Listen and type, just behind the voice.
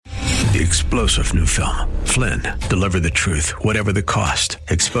The explosive new film, Flynn, deliver the truth, whatever the cost,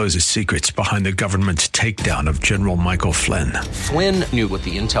 exposes secrets behind the government's takedown of General Michael Flynn. Flynn knew what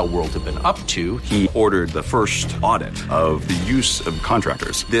the intel world had been up to. He ordered the first audit of the use of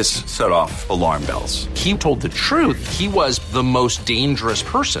contractors. This set off alarm bells. He told the truth. He was the most dangerous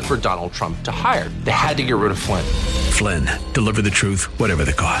person for Donald Trump to hire. They had to get rid of Flynn. Flynn, deliver the truth, whatever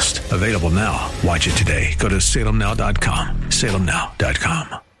the cost. Available now. Watch it today. Go to salemnow.com.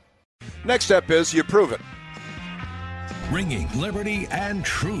 salemnow.com. Next up is You Prove It. Ringing liberty and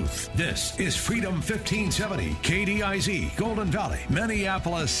truth. This is Freedom 1570, KDIZ, Golden Valley,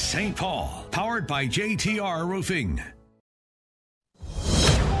 Minneapolis, St. Paul. Powered by JTR Roofing.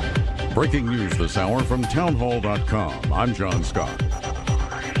 Breaking news this hour from townhall.com. I'm John Scott.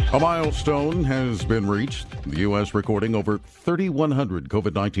 A milestone has been reached. The U.S. recording over 3,100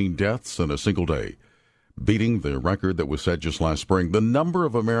 COVID-19 deaths in a single day, beating the record that was set just last spring. The number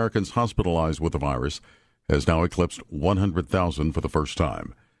of Americans hospitalized with the virus has now eclipsed 100,000 for the first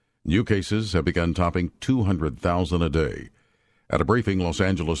time. New cases have begun topping 200,000 a day. At a briefing, Los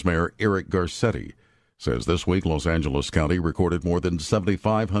Angeles Mayor Eric Garcetti says this week Los Angeles County recorded more than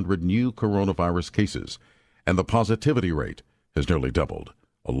 7,500 new coronavirus cases, and the positivity rate has nearly doubled,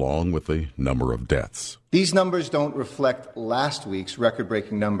 along with the number of deaths. These numbers don't reflect last week's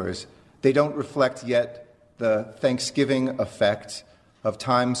record-breaking numbers. They don't reflect yet the Thanksgiving effect of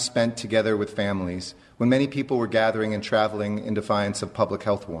time spent together with families when many people were gathering and traveling in defiance of public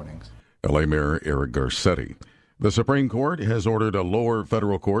health warnings. L.A. Mayor Eric Garcetti. The Supreme Court has ordered a lower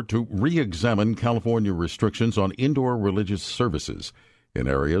federal court to re-examine California restrictions on indoor religious services in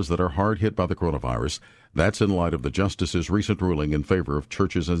areas that are hard hit by the coronavirus. That's in light of the justice's recent ruling in favor of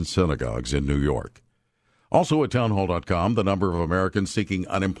churches and synagogues in New York. Also at townhall.com, the number of Americans seeking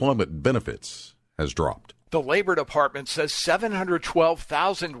unemployment benefits has dropped. The Labor Department says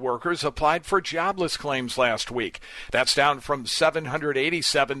 712,000 workers applied for jobless claims last week. That's down from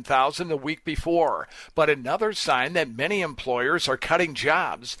 787,000 the week before. But another sign that many employers are cutting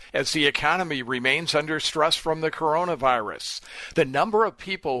jobs as the economy remains under stress from the coronavirus. The number of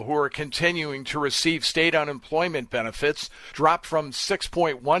people who are continuing to receive state unemployment benefits dropped from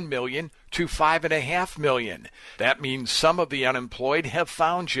 6.1 million to 5.5 million. That means some of the unemployed have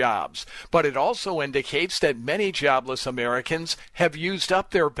found jobs, but it also indicates that many jobless Americans have used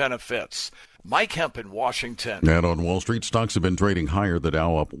up their benefits. Mike Hemp in Washington. And on Wall Street, stocks have been trading higher. The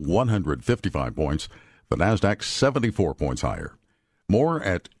Dow up 155 points. The Nasdaq 74 points higher. More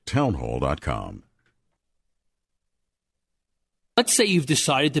at townhall.com. Let's say you've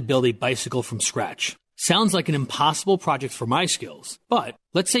decided to build a bicycle from scratch. Sounds like an impossible project for my skills, but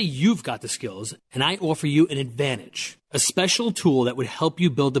let's say you've got the skills and I offer you an advantage, a special tool that would help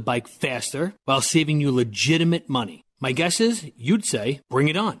you build the bike faster while saving you legitimate money. My guess is you'd say, bring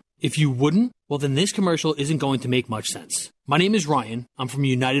it on. If you wouldn't, well then this commercial isn't going to make much sense. My name is Ryan. I'm from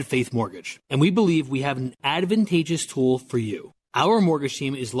United Faith Mortgage, and we believe we have an advantageous tool for you. Our mortgage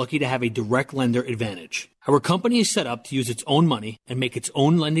team is lucky to have a direct lender advantage. Our company is set up to use its own money and make its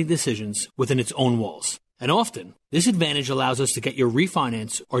own lending decisions within its own walls. And often, this advantage allows us to get your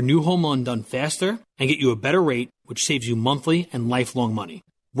refinance or new home loan done faster and get you a better rate, which saves you monthly and lifelong money.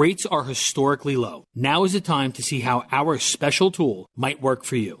 Rates are historically low. Now is the time to see how our special tool might work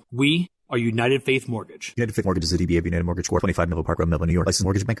for you. We are United Faith Mortgage. United Faith Mortgage is a DBA of United Mortgage Corp. 25 Melville Park Road, Melville, New York. Licensed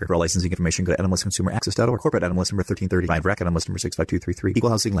mortgage banker. For all licensing information, go to NMLSConsumerAccess.org. Corporate NMLS number 1335. RAC NMLS number 65233. Equal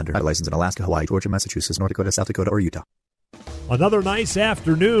housing lender. License in Alaska, Hawaii, Georgia, Massachusetts, North Dakota, South Dakota, or Utah. Another nice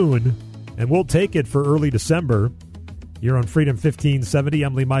afternoon, and we'll take it for early December. You're on Freedom 1570.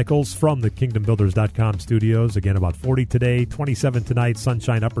 Emily Michaels from the KingdomBuilders.com studios. Again, about 40 today, 27 tonight,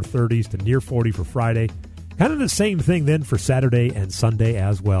 sunshine upper 30s to near 40 for Friday. Kind of the same thing then for Saturday and Sunday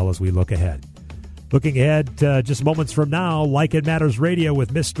as well as we look ahead. Looking ahead just moments from now, Like It Matters Radio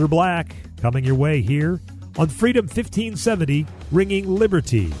with Mr. Black coming your way here on Freedom 1570, ringing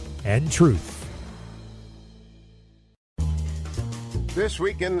liberty and truth. This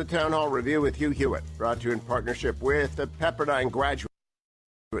week in the Town Hall Review with Hugh Hewitt, brought to you in partnership with the Pepperdine Graduate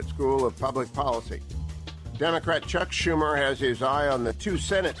School of Public Policy. Democrat Chuck Schumer has his eye on the 2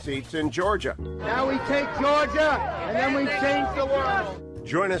 Senate seats in Georgia. Now we take Georgia, and then we change the world.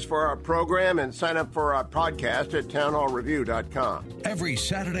 Join us for our program and sign up for our podcast at townhallreview.com. Every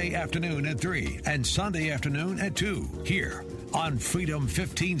Saturday afternoon at 3 and Sunday afternoon at 2 here on Freedom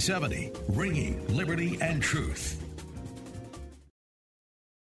 1570, ringing liberty and truth.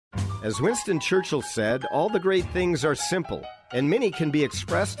 As Winston Churchill said, all the great things are simple, and many can be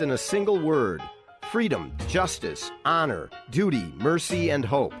expressed in a single word: freedom, justice, honor, duty, mercy, and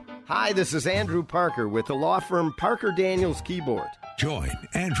hope. Hi, this is Andrew Parker with the law firm Parker Daniels Keyboard. Join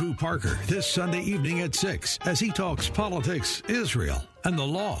Andrew Parker this Sunday evening at 6 as he talks politics, Israel, and the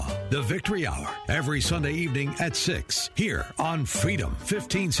law. The Victory Hour, every Sunday evening at 6, here on Freedom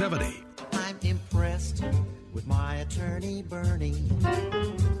 1570. I'm impressed with my attorney, Bernie.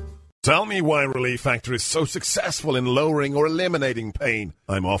 Tell me why Relief Factor is so successful in lowering or eliminating pain.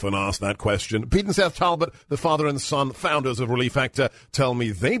 I'm often asked that question. Pete and Seth Talbot, the father and son founders of Relief Factor, tell me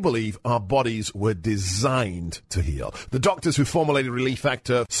they believe our bodies were designed to heal. The doctors who formulated Relief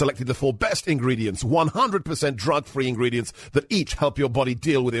Factor selected the 4 best ingredients, 100% drug-free ingredients that each help your body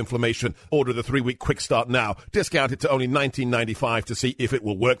deal with inflammation. Order the 3-week quick start now. Discount it to only $19.95 to see if it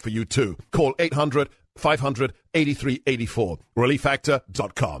will work for you too. Call 800-500-8384.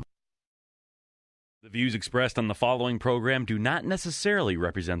 ReliefFactor.com. The views expressed on the following program do not necessarily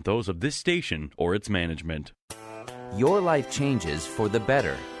represent those of this station or its management. Your life changes for the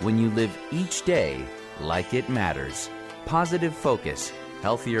better when you live each day like it matters. Positive focus,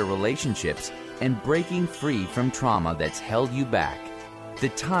 healthier relationships, and breaking free from trauma that's held you back. The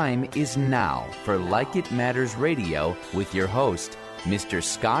time is now for Like It Matters Radio with your host, Mr.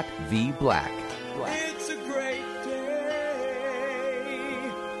 Scott V. Black. It's a great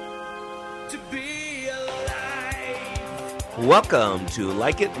day to be. Welcome to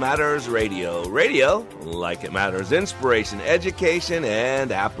Like It Matters Radio. Radio, like it matters, inspiration, education,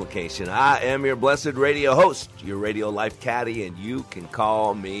 and application. I am your blessed radio host, your radio life caddy, and you can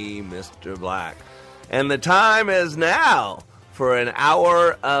call me Mr. Black. And the time is now for an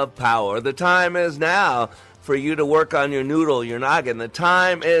hour of power. The time is now for you to work on your noodle, your noggin. The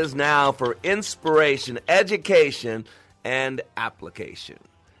time is now for inspiration, education, and application.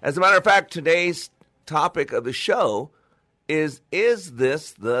 As a matter of fact, today's topic of the show is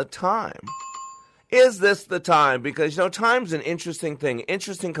this the time? Is this the time? Because, time's an interesting thing,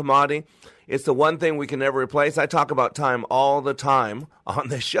 interesting commodity. It's the one thing we can never replace. I talk about time all the time on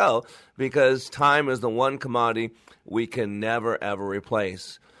this show because time is the one commodity we can never, ever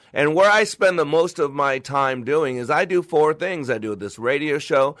replace. And where I spend the most of my time doing is I do 4 things. I do this radio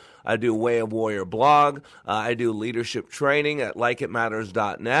show. I do Way of Warrior blog. I do leadership training at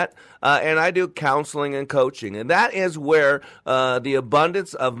likeitmatters.net. And I do counseling and coaching. And that is where the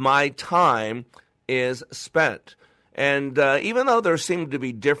abundance of my time is spent. And even though there seem to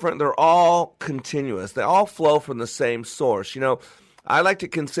be different, they're all continuous. They all flow from the same source. I like to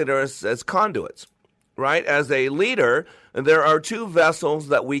consider us as conduits. Right? As a leader, there are 2 vessels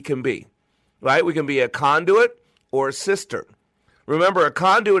that we can be, right? We can be a conduit or a cistern. Remember, a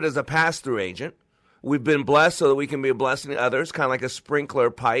conduit is a pass-through agent. We've been blessed so that we can be a blessing to others, kind of like a sprinkler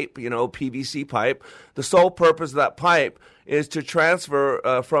pipe, PVC pipe. The sole purpose of that pipe is to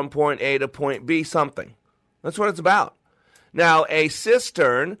transfer from point A to point B something. That's what it's about. Now, a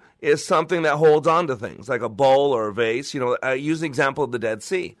cistern is something that holds on to things, like a bowl or a vase. I use the example of the Dead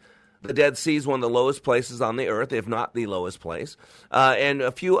Sea. The Dead Sea is one of the lowest places on the earth, if not the lowest place, and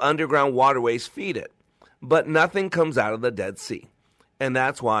a few underground waterways feed it. But nothing comes out of the Dead Sea, and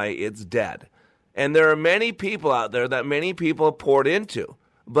that's why it's dead. And there are many people out there that many people poured into,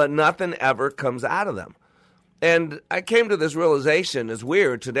 but nothing ever comes out of them. And I came to this realization, it's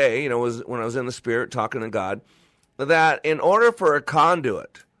weird today, when I was in the Spirit talking to God, that in order for a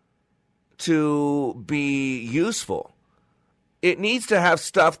conduit to be useful, it needs to have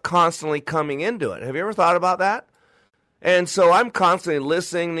stuff constantly coming into it. Have you ever thought about that? And so I'm constantly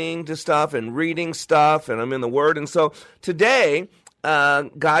listening to stuff and reading stuff, and I'm in the Word. And so today,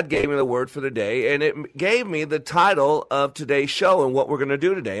 God gave me the word for the day, and it gave me the title of today's show and what we're going to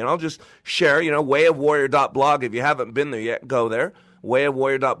do today. And I'll just share, wayofwarrior.blog. If you haven't been there yet, go there.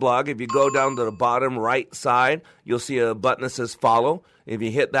 Wayofwarrior.blog. If you go down to the bottom right side, you'll see a button that says follow. If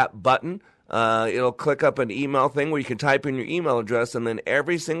you hit that button, it'll click up an email thing where you can type in your email address, and then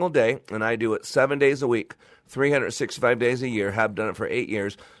every single day, and I do it 7 days a week, 365 days a year, have done it for 8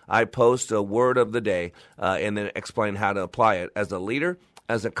 years, I post a word of the day and then explain how to apply it as a leader,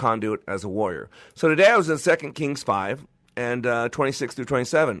 as a conduit, as a warrior. So today I was in 2 Kings 5 and 26 through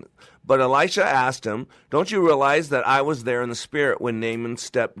 27. But Elisha asked him, "Don't you realize that I was there in the Spirit when Naaman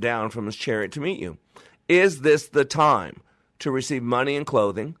stepped down from his chariot to meet you? Is this the time to receive money and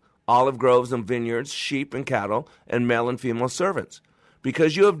clothing, olive groves and vineyards, sheep and cattle, and male and female servants?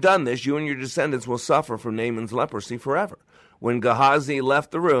 Because you have done this, you and your descendants will suffer from Naaman's leprosy forever." When Gehazi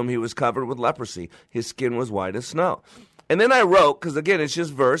left the room, he was covered with leprosy. His skin was white as snow. And then I wrote, because again, it's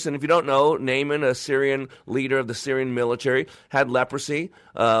just verse, and if you don't know, Naaman, a Syrian leader of the Syrian military, had leprosy.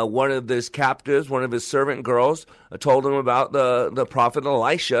 One of his captives, one of his servant girls, told him about the prophet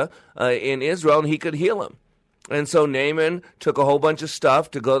Elisha in Israel, and he could heal him. And so Naaman took a whole bunch of stuff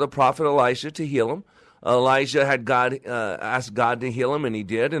to go to the prophet Elisha to heal him. Elijah had asked God to heal him, and he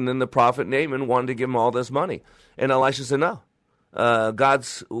did. And then the prophet Naaman wanted to give him all this money. And Elisha said, no,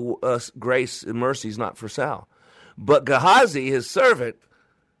 God's grace and mercy is not for sale. But Gehazi, his servant,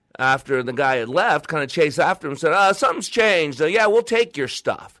 after the guy had left, kind of chased after him and said, something's changed. Yeah, we'll take your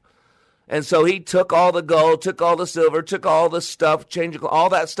stuff. And so he took all the gold, took all the silver, took all the stuff, changed all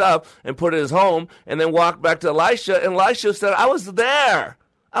that stuff, and put it in his home, and then walked back to Elisha. And Elisha said, I was there.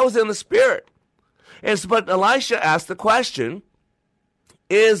 I was in the Spirit. But Elisha asked the question,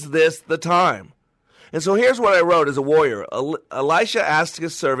 is this the time? And so here's what I wrote as a warrior. Elisha asked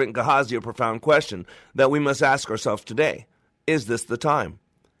his servant Gehazi a profound question that we must ask ourselves today. Is this the time?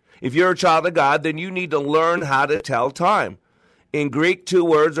 If you're a child of God, then you need to learn how to tell time. In Greek, two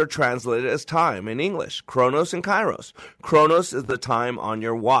words are translated as time. In English, chronos and kairos. Chronos is the time on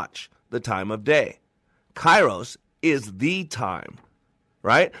your watch, the time of day. Kairos is the time,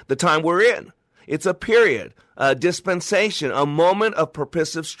 right? The time we're in. It's a period, a dispensation, a moment of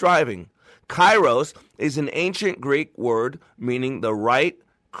purposive striving. Kairos is an ancient Greek word meaning the right,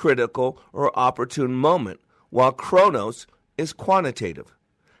 critical, or opportune moment, while chronos is quantitative.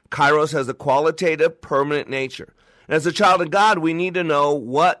 Kairos has a qualitative, permanent nature. As a child of God, we need to know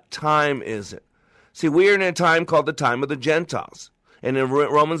what time is it. See, we are in a time called the time of the Gentiles. And in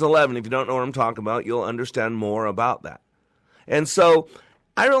Romans 11, if you don't know what I'm talking about, you'll understand more about that. And so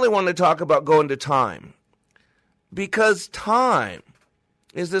I really want to talk about going to time. Because time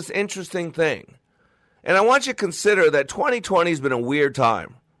is this interesting thing. And I want you to consider that 2020 has been a weird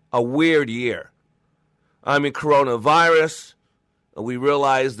time, a weird year. I mean, coronavirus. We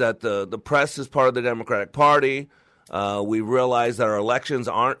realize that the press is part of the Democratic Party. We realize that our elections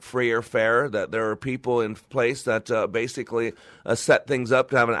aren't free or fair, that there are people in place that basically set things up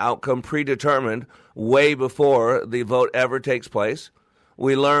to have an outcome predetermined way before the vote ever takes place.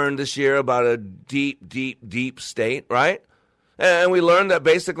 We learned this year about a deep, deep, deep state, right? And we learned that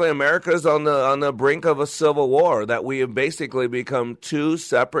basically America is on the brink of a civil war, that we have basically become two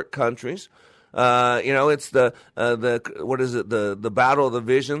separate countries. It's the battle of the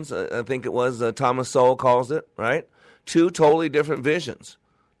visions. I think it was Thomas Sowell calls it, right? Two totally different visions.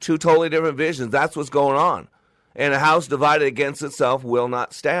 That's what's going on. And a house divided against itself will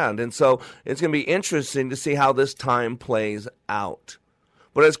not stand. And so it's going to be interesting to see how this time plays out.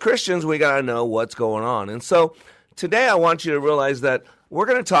 But as Christians, we got to know what's going on. And so today I want you to realize that we're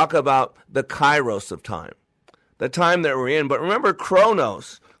going to talk about the kairos of time, the time that we're in. But remember,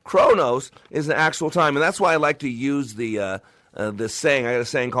 chronos is an actual time. And that's why I like to use this saying. I got a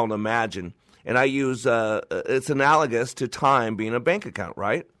saying called imagine. And I use, it's analogous to time being a bank account,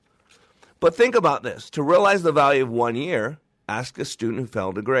 right? But think about this. To realize the value of 1 year, ask a student who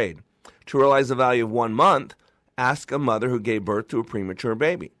failed a grade. To realize the value of 1 month, ask a mother who gave birth to a premature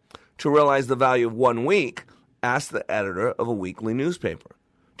baby. To realize the value of 1 week, ask the editor of a weekly newspaper.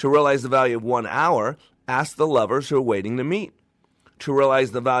 To realize the value of 1 hour, ask the lovers who are waiting to meet. To realize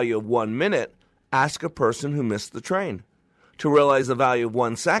the value of 1 minute, ask a person who missed the train. To realize the value of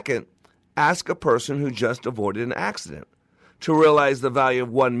 1 second, ask a person who just avoided an accident. To realize the value of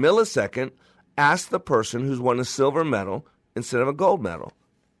 1 millisecond, ask the person who's won a silver medal instead of a gold medal,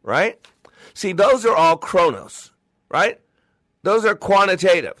 right? See, those are all chronos, right? Those are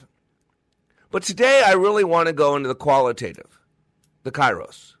quantitative. But today I really want to go into the qualitative, the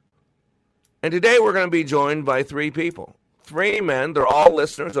kairos. And today we're going to be joined by 3 people. 3 men. They're all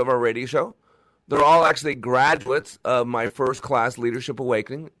listeners of our radio show. They're all actually graduates of my first class Leadership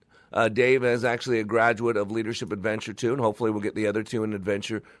Awakening. Dave is actually a graduate of Leadership Adventure 2, and hopefully we'll get the other 2 in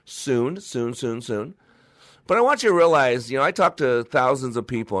Adventure soon. But I want you to realize, I talk to thousands of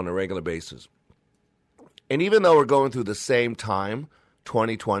people on a regular basis. And even though we're going through the same time,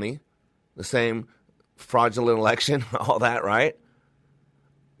 2020, the same fraudulent election, all that, right?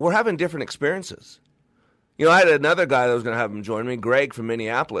 We're having different experiences. I had another guy that was going to have him join me, Greg from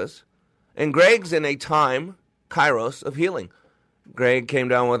Minneapolis. And Greg's in a time, kairos, of healing. Greg came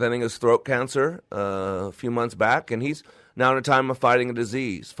down with, I think, his throat cancer a few months back, and he's now in a time of fighting a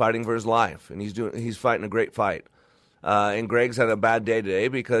disease, fighting for his life, and he's fighting a great fight. And Greg's had a bad day today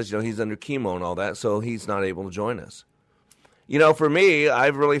because he's under chemo and all that, so he's not able to join us. For me,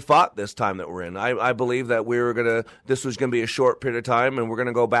 I've really fought this time that we're in. I believe that this was going to be a short period of time, and we're going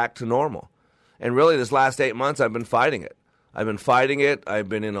to go back to normal. And really, this last 8 months, I've been fighting it. I've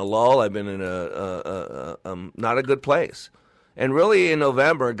been in a lull. I've been in a not a good place. And really in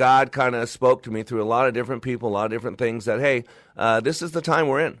November, God kind of spoke to me through a lot of different people, a lot of different things that, hey, this is the time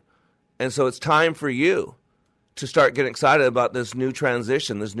we're in. And so it's time for you to start getting excited about this new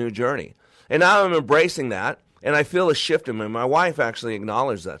transition, this new journey. And now I'm embracing that. And I feel a shift in me. My wife actually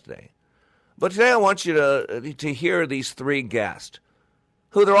acknowledged that today. But today I want you to hear these three guests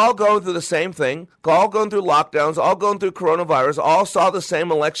who they're all going through the same thing, all going through lockdowns, all going through coronavirus, all saw the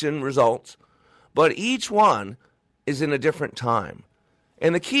same election results, but each one is in a different time.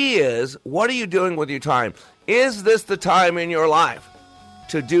 And the key is, what are you doing with your time? Is this the time in your life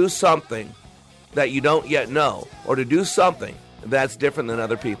to do something that you don't yet know, or to do something that's different than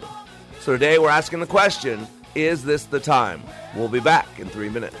other people? So today we're asking the question, is this the time? We'll be back in 3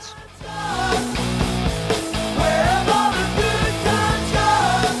 minutes.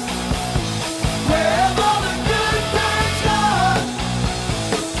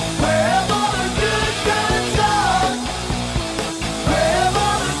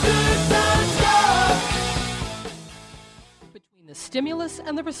 The stimulus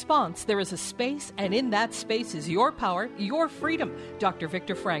and the response, there is a space, and in that space is your power, your freedom. Dr.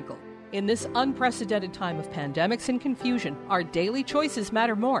 Viktor Frankl. In this unprecedented time of pandemics and confusion, our daily choices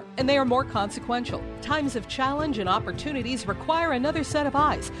matter more, and they are more consequential. Times of challenge and opportunities require another set of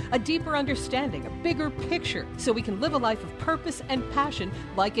eyes, a deeper understanding, a bigger picture, so we can live a life of purpose and passion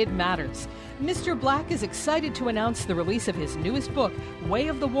like it matters. Mr. Black is excited to announce the release of his newest book, Way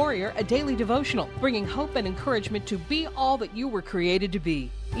of the Warrior, a daily devotional, bringing hope and encouragement to be all that you were created to be.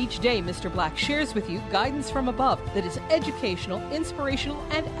 Each day, Mr. Black shares with you guidance from above that is educational, inspirational,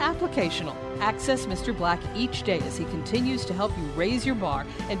 and applicational. Access Mr. Black each day as he continues to help you raise your bar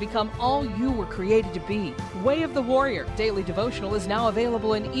and become all you were created to be. Way of the Warrior Daily Devotional is now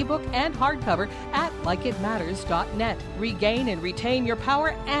available in ebook and hardcover at likeitmatters.net. Regain and retain your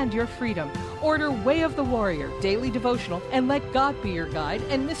power and your freedom. Order Way of the Warrior Daily Devotional and let God be your guide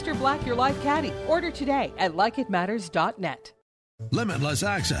and Mr. Black your life caddy. Order today at likeitmatters.net. Limitless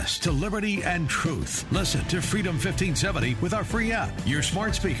access to liberty and truth. Listen to Freedom 1570 with our free app, your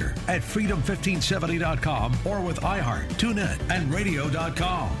smart speaker at freedom1570.com or with iHeart, TuneIn, and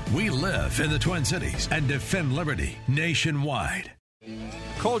radio.com. We live in the Twin Cities and defend liberty nationwide.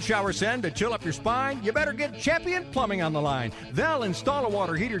 Cold shower send to chill up your spine? You better get Champion Plumbing on the line. They'll install a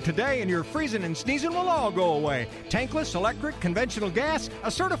water heater today and your freezing and sneezing will all go away. Tankless, electric, conventional gas, a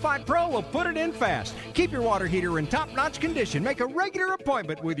certified pro will put it in fast. Keep your water heater in top-notch condition. Make a regular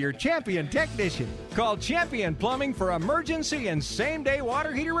appointment with your Champion technician. Call Champion Plumbing for emergency and same-day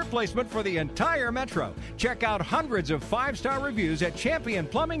water heater replacement for the entire metro. Check out hundreds of 5-star reviews at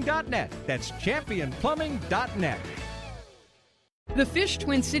championplumbing.net. That's championplumbing.net.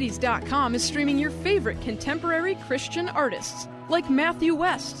 TheFishTwinCities.com is streaming your favorite contemporary Christian artists like Matthew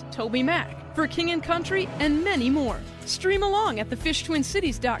West, Toby Mac, For King and Country, and many more. Stream along at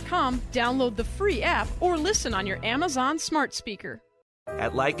TheFishTwinCities.com, download the free app, or listen on your Amazon smart speaker.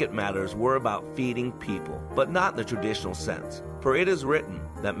 At Like It Matters, we're about feeding people, but not in the traditional sense. For it is written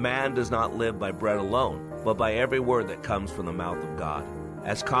that man does not live by bread alone, but by every word that comes from the mouth of God.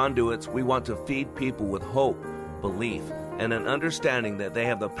 As conduits, we want to feed people with hope, belief, and an understanding that they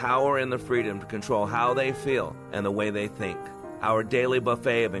have the power and the freedom to control how they feel and the way they think. Our daily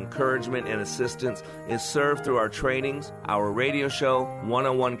buffet of encouragement and assistance is served through our trainings, our radio show,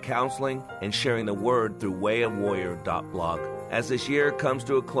 one-on-one counseling, and sharing the word through wayofwarrior.blog. As this year comes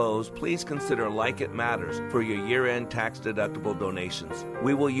to a close, please consider Like It Matters for your year-end tax-deductible donations.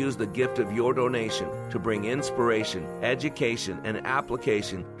 We will use the gift of your donation to bring inspiration, education, and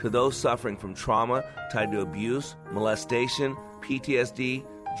application to those suffering from trauma tied to abuse, molestation, PTSD,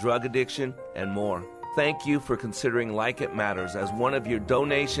 drug addiction, and more. Thank you for considering Like It Matters as one of your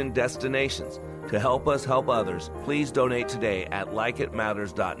donation destinations. To help us help others, please donate today at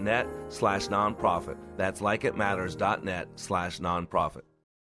likeitmatters.net/nonprofit. That's likeitmatters.net/nonprofit.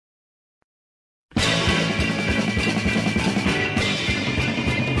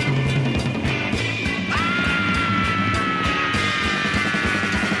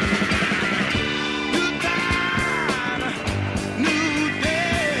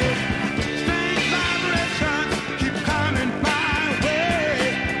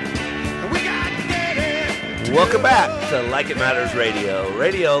 Welcome back to Like It Matters Radio.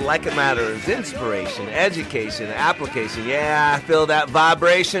 Radio Like It Matters, inspiration, education, application. Yeah, I feel that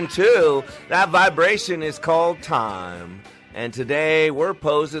vibration too. That vibration is called time. And today we're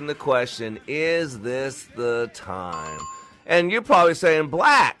posing the question, is this the time? And you're probably saying,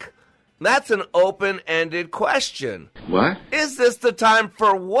 Black, that's an open-ended question. What? Is this the time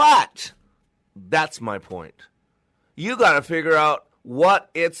for what? That's my point. You got to figure out what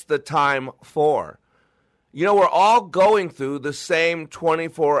it's the time for. You know, we're all going through the same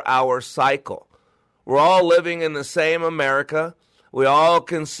 24-hour cycle. We're all living in the same America. We all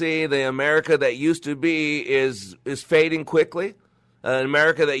can see the America that used to be is fading quickly. An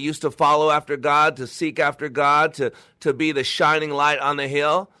America that used to follow after God, to seek after God, to be the shining light on the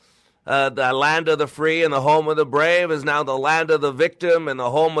hill. The land of the free and the home of the brave is now the land of the victim and the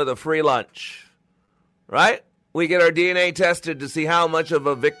home of the free lunch. Right? We get our DNA tested to see how much of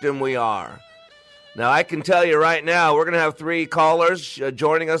a victim we are. Now, I can tell you right now, we're going to have 3 callers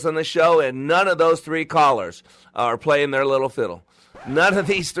joining us on the show, and none of those 3 callers are playing their little fiddle. None of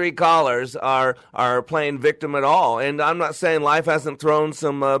these 3 callers are playing victim at all. And I'm not saying life hasn't thrown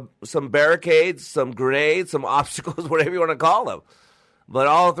some barricades, some grenades, some obstacles, whatever you want to call them. But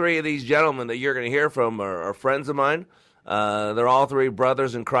all 3 of these gentlemen that you're going to hear from are friends of mine. They're all 3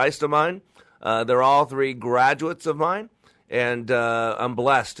 brothers in Christ of mine. They're all 3 graduates of mine. And I'm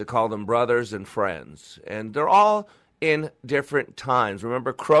blessed to call them brothers and friends. And they're all in different times.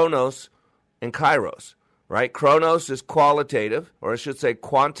 Remember, Chronos and Kairos. Right? Chronos is qualitative, or I should say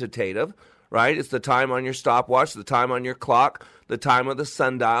quantitative, right? It's the time on your stopwatch, the time on your clock, the time of the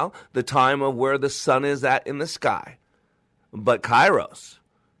sundial, the time of where the sun is at in the sky. But Kairos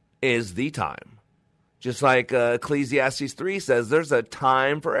is the time. Just like Ecclesiastes 3 says, there's a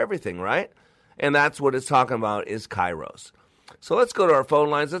time for everything, right? And that's what it's talking about is Kairos. So let's go to our phone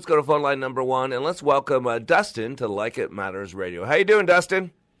lines. Let's go to phone line number 1, and let's welcome Dustin to Like It Matters Radio. How you doing,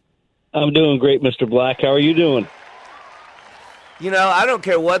 Dustin? I'm doing great, Mr. Black. How are you doing? You know, I don't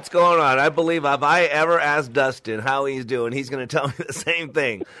care what's going on. I believe if I ever ask Dustin how he's doing, he's going to tell me the same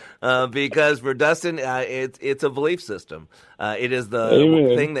thing. Because for Dustin, it's a belief system. It is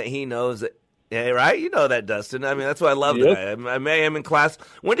the thing that he knows. Right? You know that, Dustin. I mean, that's why I love the guy. I met him in class.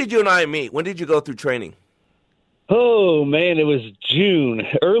 When did you and I meet? When did you go through training? Oh, man, it was June,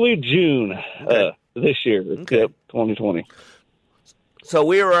 early June this year, 2020. So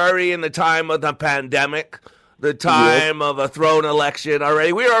we were already in the time of the pandemic, the time of a thrown election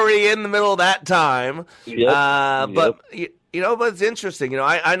already. We were already in the middle of that time. But, you know, but it's interesting. You know,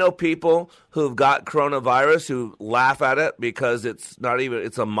 I know people who've got coronavirus who laugh at it because it's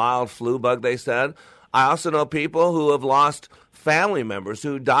a mild flu bug, they said. I also know people who have lost family members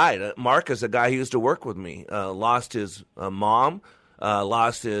who died. Marcus, a guy who used to work with me, lost his mom,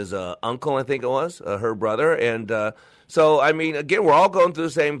 lost his uncle, I think it was, her brother, and so, I mean, again, we're all going through the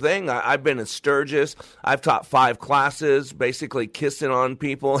same thing. I've been in Sturgis. I've taught 5 classes, basically kissing on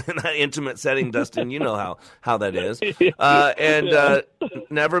people in that intimate setting, Dustin. You know how that is.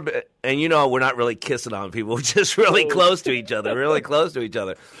 Never been, and you know we're not really kissing on people. We're just really close to each other,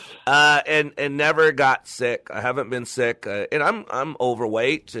 and never got sick. I haven't been sick, and I'm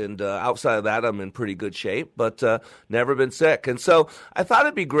overweight, and outside of that, I'm in pretty good shape, but never been sick. And so I thought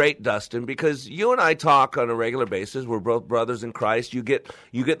it'd be great, Dustin, because you and I talk on a regular basis. We're both brothers in Christ. You get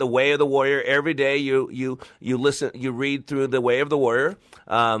the Way of the Warrior every day. You listen. You read through the Way of the Warrior.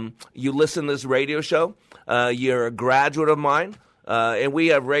 You listen to this radio show. You're a graduate of mine. And we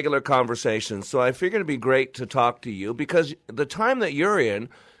have regular conversations. So I figured it'd be great to talk to you because the time that you're in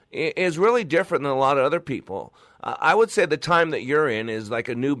is really different than a lot of other people. I would say the time that you're in is like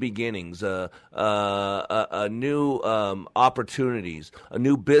a new beginnings, a new opportunities, a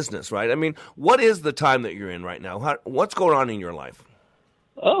new business, right? I mean, what is the time that you're in right now? What's going on in your life?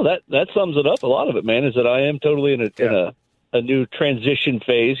 Oh, that sums it up. A lot of it, man, is that I am totally in a new transition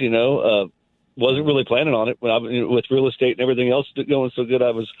phase, you know. Wasn't really planning on it with real estate and everything else going so good.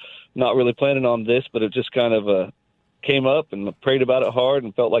 I was not really planning on this, but it just kind of came up and prayed about it hard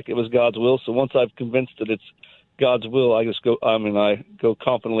and felt like it was God's will. So once I've convinced that it's God's will, I go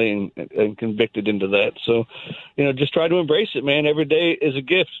confidently and convicted into that. So, you know, just try to embrace it, man. Every day is a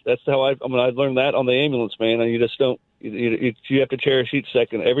gift. That's how I learned that on the ambulance, man. And you just don't, you have to cherish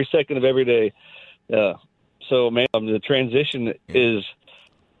every second of every day. So, man, the transition is,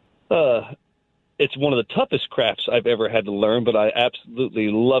 it's one of the toughest crafts I've ever had to learn, but I absolutely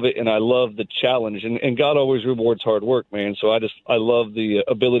love it, and I love the challenge. And God always rewards hard work, man. So I love the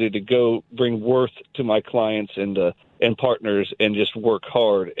ability to go bring worth to my clients and partners and just work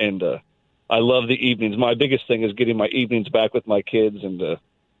hard. And I love the evenings. My biggest thing is getting my evenings back with my kids, and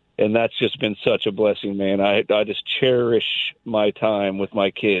that's just been such a blessing, man. I just cherish my time with my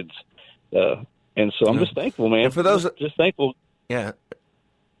kids, and so I'm just thankful, man. And for those just thankful, yeah.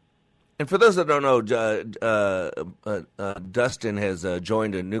 And for those that don't know, Dustin has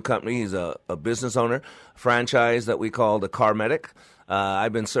joined a new company. He's a business owner, franchise that we call the CarMedic.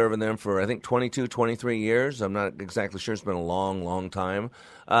 I've been serving them for, I think, 22, 23 years. I'm not exactly sure. It's been a long, long time.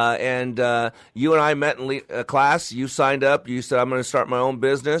 And you and I met in class. You signed up. You said, I'm going to start my own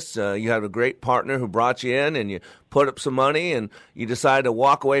business. You had a great partner who brought you in, and you put up some money, and you decided to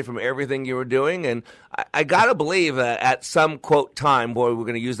walk away from everything you were doing. And I got to believe at some, quote, time, boy, we're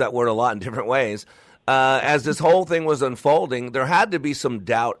going to use that word a lot in different ways, as this whole thing was unfolding, there had to be some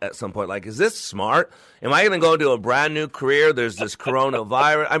doubt at some point. Like, is this smart? Am I going to go into a brand new career? There's this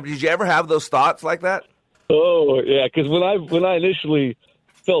coronavirus. I mean, did you ever have those thoughts like that? Oh, yeah, because when I initially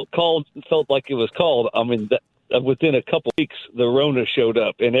felt like it was called, I mean, within a couple weeks, the Rona showed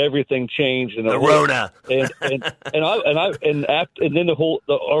up and everything changed. And the Rona, and then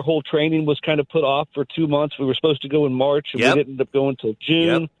our whole training was kind of put off for 2 months. We were supposed to go in March, and we didn't end up going till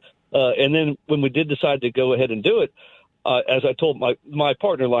June. And then when we did decide to go ahead and do it, as I told my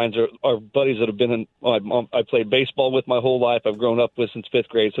partner lines are buddies that have been in. I played baseball with my whole life. I've grown up with since 5th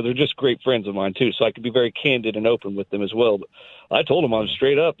grade, so they're just great friends of mine too. So I could be very candid and open with them as well. But I told them I'm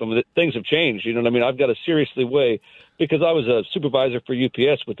straight up. I mean, things have changed. You know what I mean? I've got to seriously weigh, because I was a supervisor for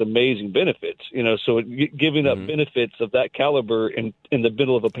UPS with amazing benefits. You know, so giving up benefits of that caliber in the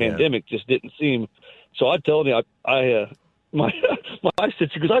middle of a pandemic just didn't seem. So I told him my wife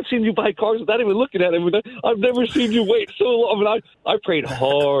said, because I've seen you buy cars without even looking at them. I've never seen you wait so long. I mean, I prayed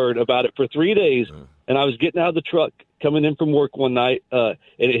hard about it for 3 days, and I was getting out of the truck, coming in from work one night, and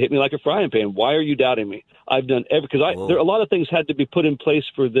it hit me like a frying pan. Why are you doubting me? I've done because there a lot of things had to be put in place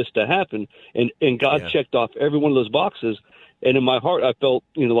for this to happen, and God checked off every one of those boxes. And in my heart, I felt,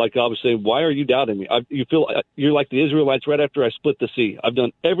 like I was saying, why are you doubting me? You feel you're like the Israelites right after I split the sea. I've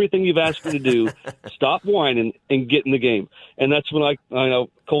done everything you've asked me to do. Stop whining and get in the game. And that's when I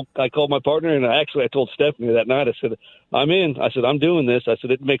called my partner, and I told Stephanie that night. I said, I'm in. I said, I'm doing this. I said,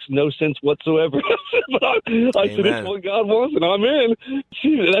 it makes no sense whatsoever. But I said, it's what God wants, and I'm in.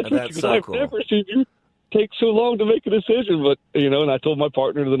 Because I've never seen you take so long to make a decision. But, and I told my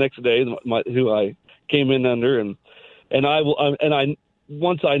partner the next day, who I came in under,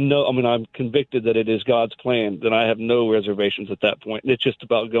 once I know, I'm convicted that it is God's plan, then I have no reservations at that point. And it's just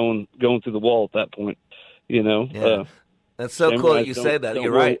about going through the wall at that point, Yeah. That's so cool that you say that.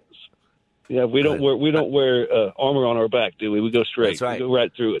 You're right. Yeah, we don't wear armor on our back, do we? We go straight. That's right. We go right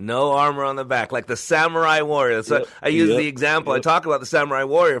through it. No armor on the back, like the samurai warrior. So I use the example. I talk about the samurai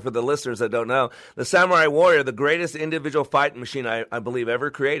warrior for the listeners that don't know. The samurai warrior, the greatest individual fighting machine I believe ever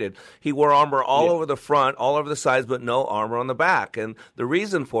created. He wore armor all over the front, all over the sides, but no armor on the back. And the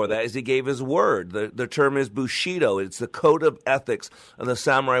reason for that is he gave his word. The term is bushido. It's the code of ethics of the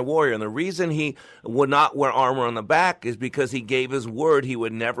samurai warrior. And the reason he would not wear armor on the back is because he gave his word. He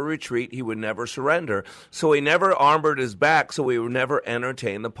would never retreat. He would never surrender. So he never armored his back, so he would never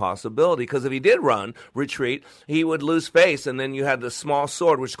entertain the possibility. Because if he did retreat, he would lose face, and then you had the small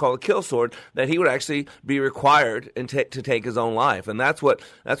sword, which is called a kill sword, that he would actually be required to take his own life. And that's what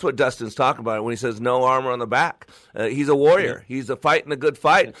Dustin's talking about when he says no armor on the back. He's a warrior. He's fighting a good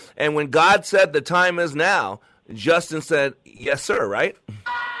fight. And when God said the time is now, Justin said, yes, sir, right?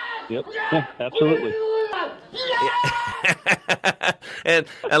 Yep. Yeah, absolutely. And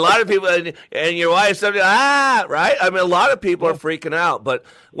a lot of people, and your wife said, right? I mean, a lot of people are freaking out. But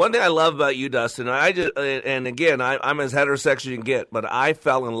one thing I love about you, Dustin, and again, I'm as heterosexual as you can get, but I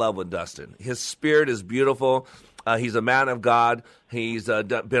fell in love with Dustin. His spirit is beautiful. He's a man of God. He's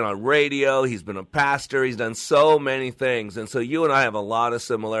been on radio. He's been a pastor. He's done so many things. And so you and I have a lot of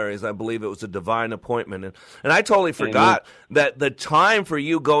similarities. I believe it was a divine appointment. And I totally forgot that the time for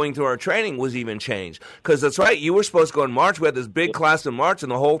you going through our training was even changed. Because that's right. You were supposed to go in March. We had this big class in March,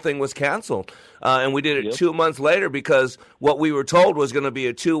 and the whole thing was canceled. And we did it 2 months later because what we were told was going to be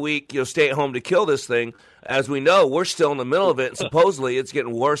a 2-week, stay at home to kill this thing. As we know, we're still in the middle of it, and supposedly it's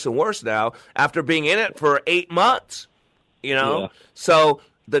getting worse and worse now after being in it for 8 months. So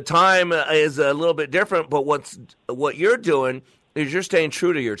the time is a little bit different, but what you're doing is you're staying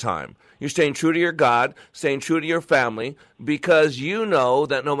true to your time. You're staying true to your God, staying true to your family, because you know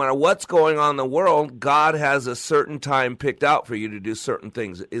that no matter what's going on in the world, God has a certain time picked out for you to do certain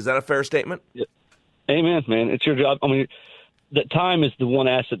things. Is that a fair statement? Yeah. Amen, man. It's your job. I mean, that time is the one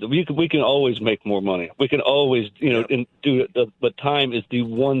asset that we can always make more money. We can always, and do it. But time is the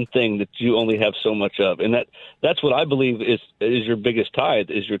one thing that you only have so much of, and that's what I believe is your biggest tithe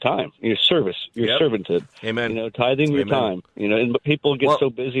is your time, your service, your servanthood. Amen. Tithing your time. And people get so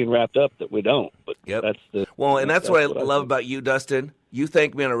busy and wrapped up that we don't. But that's that's what I love about you, Dustin. You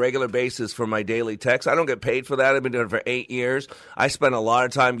thank me on a regular basis for my daily text. I don't get paid for that. I've been doing it for 8 years. I spend a lot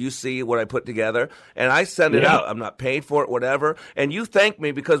of time. You see what I put together, and I send it out. I'm not paid for it, whatever. And you thank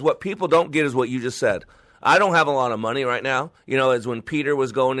me because what people don't get is what you just said. I don't have a lot of money right now. As when Peter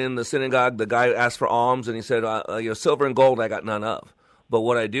was going in the synagogue, the guy asked for alms, and he said, silver and gold I got none of. But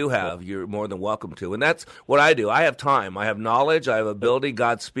what I do have, you're more than welcome to. And that's what I do. I have time. I have knowledge. I have ability.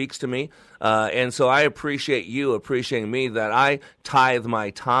 God speaks to me. And so I appreciate you appreciating me that I tithe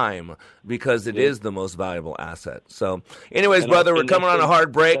my time because it is the most valuable asset. So anyways, brother, we're coming on a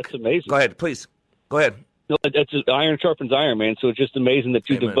hard break. That's amazing. Go ahead, please. Go ahead. No, it's just, iron sharpens iron, man. So it's just amazing that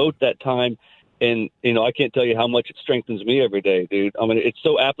you devote that time. And, I can't tell you how much it strengthens me every day, dude. I mean, it's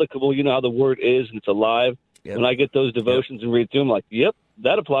so applicable. You know how the word is, and it's alive. Yep. When I get those devotions and read through them, I'm like, yep,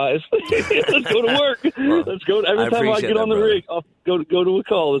 that applies. Let's go to work. Let's go. Every time I get on the rig, I'll go to a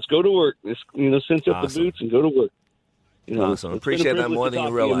call. Let's go to work. Let's, cinch up the boots and go to work. Awesome. Appreciate that more than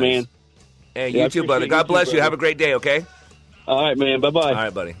you realize. Man. Hey, you too, brother. God bless you. Have a great day, okay? All right, man. Bye-bye. All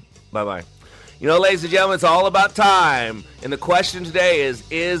right, buddy. Bye-bye. Ladies and gentlemen, it's all about time. And the question today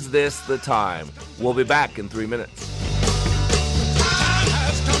is this the time? We'll be back in 3 minutes. Time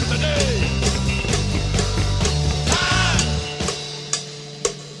has come today.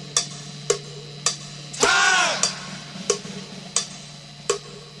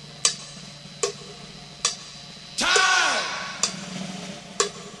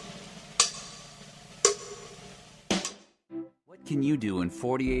 What can you do in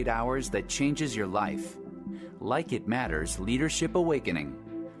 48 hours that changes your life? Like It Matters Leadership Awakening.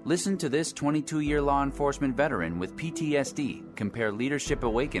 Listen to this 22-year law enforcement veteran with PTSD compare Leadership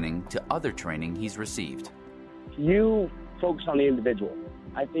Awakening to other training he's received. You focus on the individual.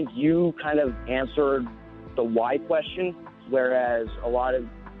 I think you kind of answered the why question, whereas a lot of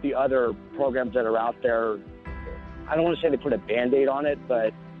the other programs that are out there, I don't want to say they put a Band-Aid on it,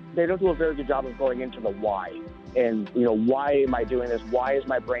 but they don't do a very good job of going into the why. And, why am I doing this? Why is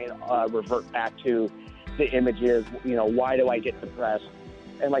my brain revert back to the images? Why do I get depressed?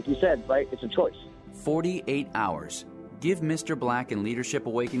 And like you said, right, it's a choice. 48 hours. Give Mr. Black and Leadership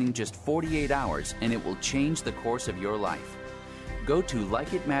Awakening just 48 hours, and it will change the course of your life. Go to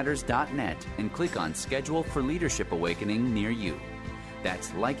likeitmatters.net and click on Schedule for Leadership Awakening near you.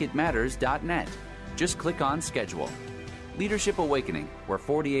 That's likeitmatters.net. Just click on Schedule. Leadership Awakening, where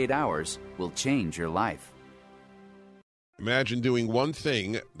 48 hours will change your life. Imagine doing one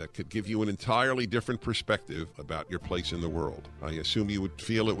thing that could give you an entirely different perspective about your place in the world. I assume you would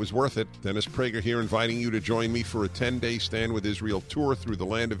feel it was worth it. Dennis Prager here, inviting you to join me for a 10-day Stand With Israel tour through the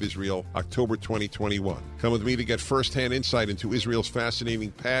land of Israel, October 2021. Come with me to get first-hand insight into Israel's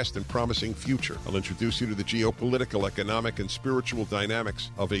fascinating past and promising future. I'll introduce you to the geopolitical, economic, and spiritual dynamics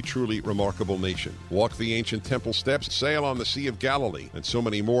of a truly remarkable nation. Walk the ancient temple steps, sail on the Sea of Galilee, and so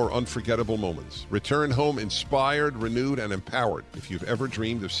many more unforgettable moments. Return home inspired, renewed, and empowered. If you've ever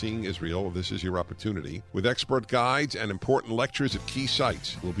dreamed of seeing Israel, this is your opportunity. With expert guides and important lectures at key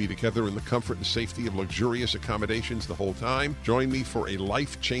sites, we'll be together in the comfort and safety of luxurious accommodations the whole time. Join me for a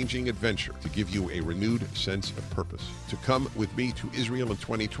life-changing adventure to give you a renewed sense of purpose. To come with me to Israel in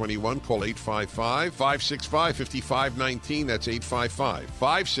 2021, call 855-565-5519. That's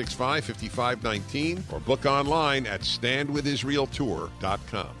 855-565-5519. Or book online at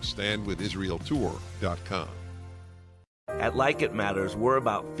standwithisraeltour.com. Standwithisraeltour.com. At Like It Matters, we're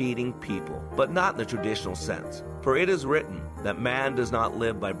about feeding people, but not in the traditional sense. For it is written that man does not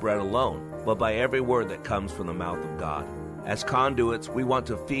live by bread alone, but by every word that comes from the mouth of God. As conduits, we want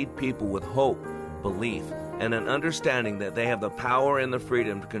to feed people with hope, belief, and an understanding that they have the power and the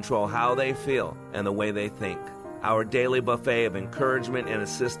freedom to control how they feel and the way they think. Our daily buffet of encouragement and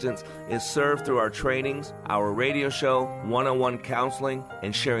assistance is served through our trainings, our radio show, one-on-one counseling,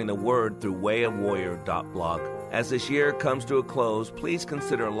 and sharing the word through wayofwarrior.blog. As this year comes to a close, please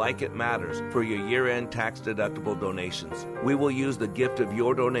consider Like It Matters for your year-end tax-deductible donations. We will use the gift of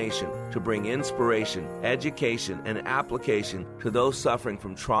your donation to bring inspiration, education, and application to those suffering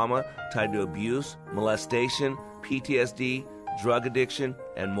from trauma tied to abuse, molestation, PTSD, drug addiction,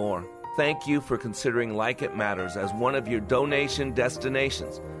 and more. Thank you for considering Like It Matters as one of your donation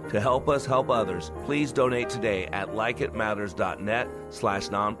destinations. To help us help others, please donate today at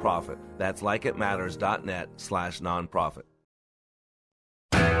likeitmatters.net/nonprofit. That's likeitmatters.net/nonprofit.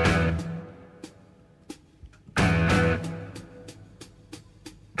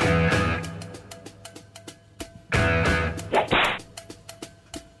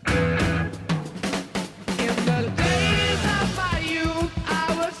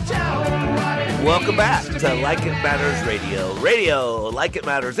 Welcome back to Like It Matters Radio. Radio, like it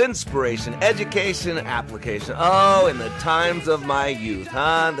matters, inspiration, education, application. Oh, in the times of my youth,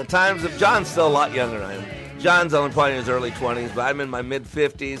 huh? The times of John's still a lot younger than I am. John's only probably in his early 20s, but I'm in my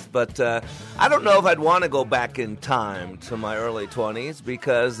mid-50s. But I don't know if I'd want to go back in time to my early 20s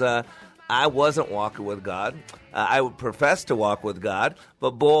because I wasn't walking with God. I would profess to walk with God,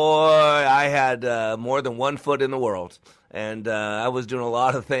 but boy, I had more than one foot in the world. And I was doing a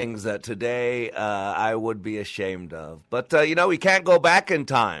lot of things that today I would be ashamed of. But, we can't go back in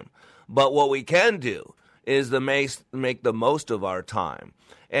time. But what we can do is make the most of our time.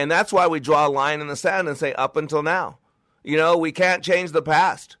 And that's why we draw a line in the sand and say up until now. We can't change the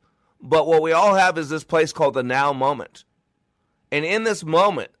past. But what we all have is this place called the now moment. And in this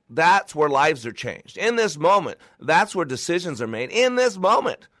moment, that's where lives are changed. In this moment, that's where decisions are made. In this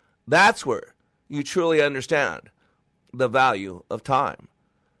moment, that's where you truly understand the value of time.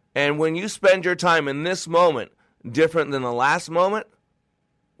 And when you spend your time in this moment different than the last moment,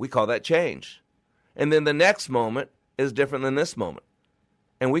 we call that change. And then the next moment is different than this moment.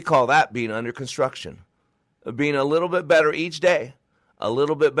 And we call that being under construction. Being a little bit better each day, a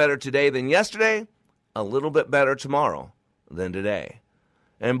little bit better today than yesterday, a little bit better tomorrow than today.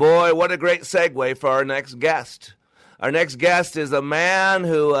 And boy, what a great segue for our next guest. Our next guest is a man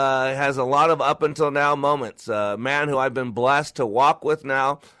who has a lot of up until now moments, a man who I've been blessed to walk with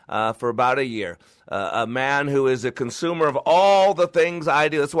now for about a year, a man who is a consumer of all the things I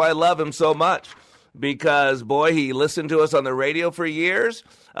do. That's why I love him so much, because, boy, he listened to us on the radio for years,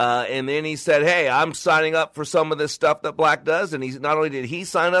 and then he said, hey, I'm signing up for some of this stuff that Black does, and not only did he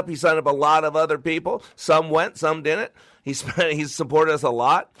sign up a lot of other people. Some went, some didn't. He's supported us a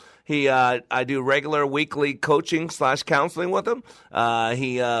lot. I do regular weekly coaching / counseling with him.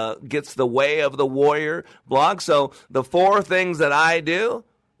 He gets the Way of the Warrior blog. So the 4 things that I do,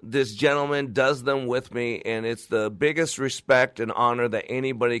 this gentleman does them with me, and it's the biggest respect and honor that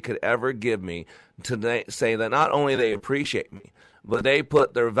anybody could ever give me to say that not only they appreciate me, but they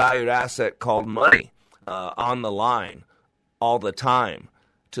put their valued asset called money on the line all the time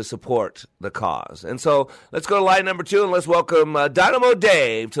to support the cause. And so let's go to line number 2, and let's welcome Dynamo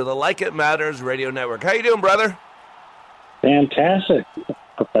Dave to the Like It Matters Radio Network. How you doing, brother? Fantastic,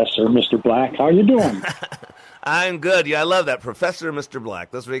 Professor Mr. Black. How you doing? I'm good. Yeah, I love that. Professor Mr.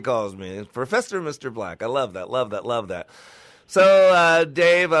 Black. That's what he calls me. Professor Mr. Black. I love that, love that, love that. So,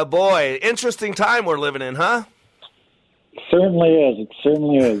 Dave, boy, interesting time we're living in, huh? Certainly is. It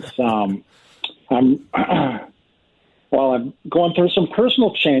certainly is. I'm going through some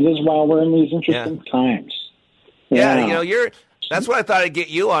personal changes while we're in these interesting times. Yeah, that's why I thought I'd get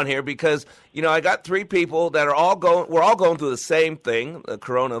you on here, because, I got 3 people that we're all going through the same thing, the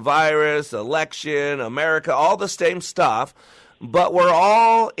coronavirus, election, America, all the same stuff, but we're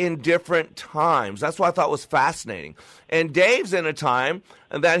all in different times. That's what I thought was fascinating. And Dave's in a time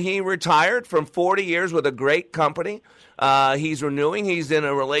that he retired from 40 years with a great company. He's renewing. He's in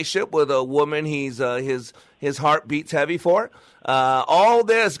a relationship with a woman his heart beats heavy for. All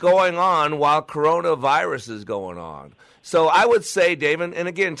this going on while coronavirus is going on. So I would say, Dave, and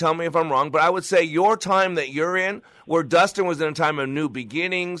again, tell me if I'm wrong, but I would say your time that you're in, where Dustin was in a time of new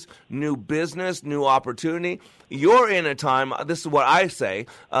beginnings, new business, new opportunity, you're in a time, this is what I say,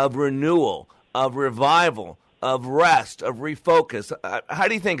 of renewal, of revival, of rest, of refocus. How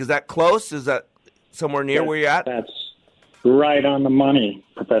do you think? Is that close? Is that somewhere near where you're at? That's right on the money,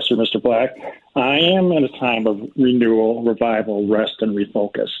 Professor Mr. Black. I am in a time of renewal, revival, rest, and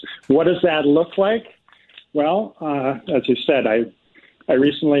refocus. What does that look like? Well, as you said, I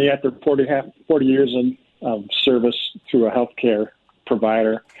recently, after 40 years of service through a healthcare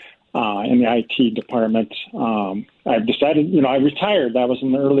provider in the IT department, I've decided, I retired. That was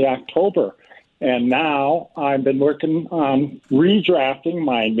in early October. And now I've been working on redrafting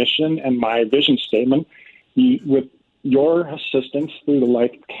my mission and my vision statement with your assistance through the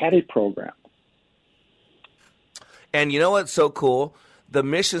Life Caddy program. And you know what's so cool? The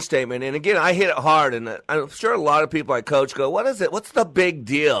mission statement, and again, I hit it hard, and I'm sure a lot of people I coach go, what is it? What's the big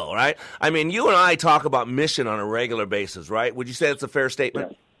deal, right? I mean, you and I talk about mission on a regular basis, right? Would you say that's a fair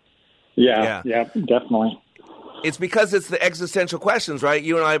statement? Yeah, definitely. It's because it's the existential questions, right?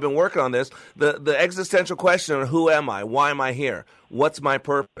 You and I have been working on this. The existential question of who am I? Why am I here? What's my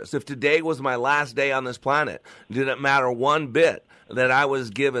purpose? If today was my last day on this planet, did it matter one bit that I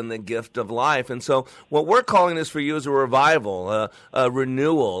was given the gift of life? And so what we're calling this for you is a revival, a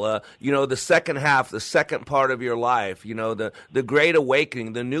renewal, the second half, the second part of your life, the great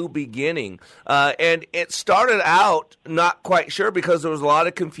awakening, the new beginning. And it started out not quite sure because there was a lot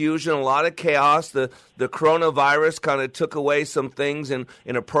of confusion, a lot of chaos. The coronavirus kind of took away some things in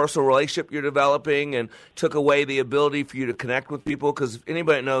a personal relationship you're developing and took away the ability for you to connect with people, because if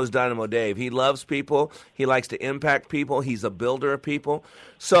anybody knows Dynamo Dave, he loves people. He likes to impact people. He's a builder of people.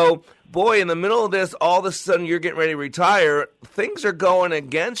 So, boy, in the middle of this, all of a sudden you're getting ready to retire. Things are going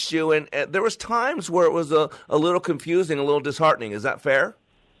against you, and there was times where it was a little confusing, a little disheartening. Is that fair?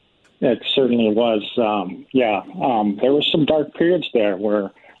 It certainly was. There were some dark periods there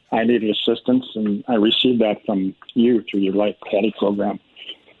where I needed assistance, and I received that from you through your Life Caddy program.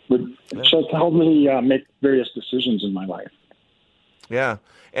 So it helped me make various decisions in my life. Yeah.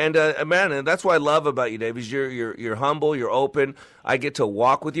 And man, and that's what I love about you, Dave, is you're humble, you're open. I get to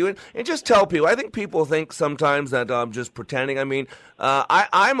walk with you and just tell people. I think people think sometimes that I'm just pretending. I mean,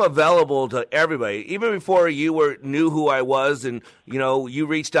 I'm available to everybody. Even before you knew who I was, and you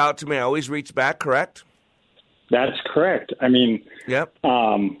reached out to me, I always reached back. Correct? That's correct. I mean, yep.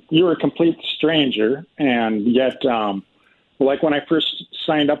 You were a complete stranger, and yet, like when I first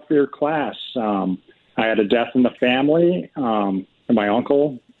signed up for your class, I had a death in the family. My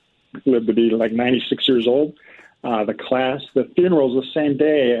uncle lived to be like 96 years old. The funeral was the same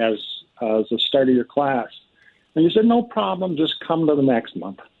day as the start of your class. And you said, no problem, just come to the next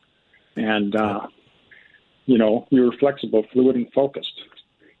month. And, you were flexible, fluid, and focused.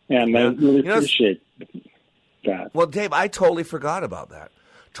 And I really appreciate that. Well, Dave, I totally forgot about that.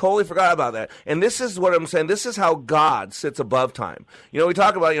 Totally forgot about that. And this is what I'm saying. This is how God sits above time. We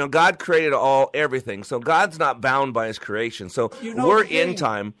talk about, God created everything. So God's not bound by his creation. So we're in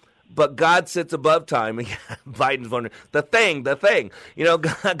time, but God sits above time. Biden's wondering, the thing.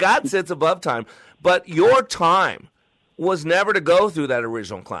 God sits above time. But your time was never to go through that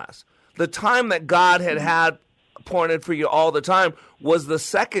original class. The time that God had appointed for you all the time was the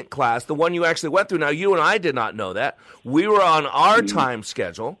second class, the one you actually went through. Now, you and I did not know that. We were on our time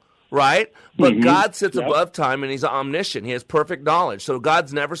schedule, right? But God sits above time, and he's omniscient. He has perfect knowledge. So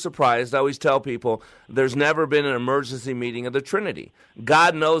God's never surprised. I always tell people there's never been an emergency meeting of the Trinity.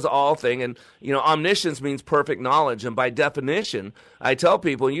 God knows all things, and, omniscience means perfect knowledge. And by definition, I tell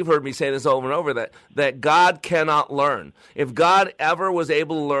people, and you've heard me say this over and over, that God cannot learn. If God ever was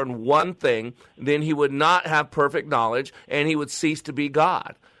able to learn one thing, then he would not have perfect knowledge, and he would cease to be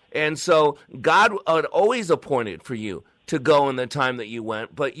God. And so God had always appointed for you to go in the time that you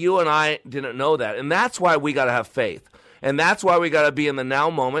went, but you and I didn't know that. And that's why we got to have faith. And that's why we got to be in the now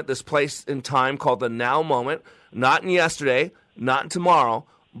moment, this place in time called the now moment, not in yesterday, not in tomorrow,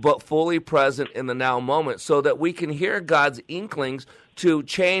 but fully present in the now moment, so that we can hear God's inklings to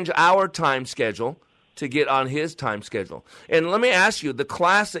change our time schedule to get on his time schedule. And let me ask you, the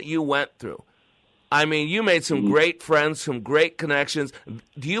class that you went through, I mean, you made some great friends, some great connections.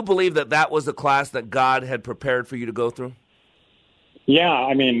 Do you believe that was the class that God had prepared for you to go through? Yeah,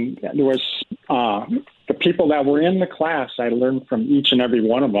 I mean, there was the people that were in the class, I learned from each and every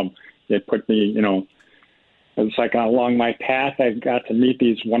one of them. They put me, it's like along my path, I got to meet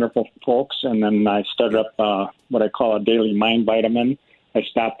these wonderful folks, and then I started up what I call a daily mind vitamin. I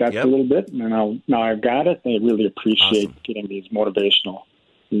stopped that for a little bit, and now I've got it. They really appreciate getting these motivational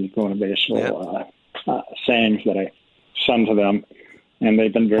sayings that I send to them, and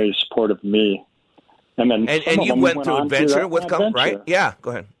they've been very supportive of me. And then and you went through adventure with them, right? Yeah,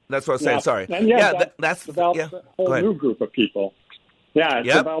 go ahead. That's what I was saying. Sorry. And that's about the whole new group of people. Yeah,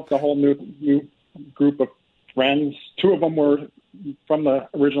 it's about the whole new group of friends. 2 of them were from the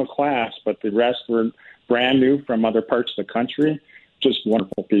original class, but the rest were brand new from other parts of the country. Just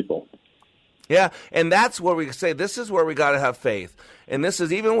wonderful people. Yeah, and that's where we say this is where we got to have faith. And this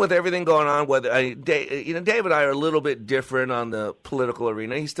is even with everything going on. Dave and I are a little bit different on the political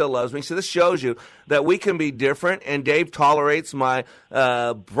arena. He still loves me. So this shows you that we can be different. And Dave tolerates my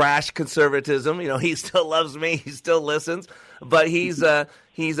brash conservatism. He still loves me. He still listens. But he's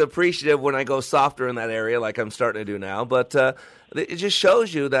appreciative when I go softer in that area, like I'm starting to do now. But it just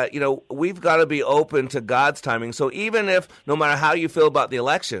shows you that, we've got to be open to God's timing. So even if, no matter how you feel about the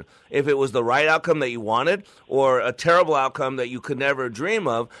election, if it was the right outcome that you wanted or a terrible outcome that you could never dream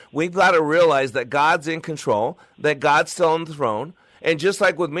of, we've got to realize that God's in control, that God's still on the throne. And just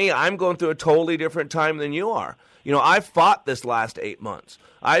like with me, I'm going through a totally different time than you are. I fought this last 8 months.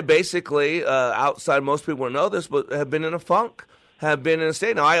 I basically, outside most people know this, but have been in a funk. Have been in a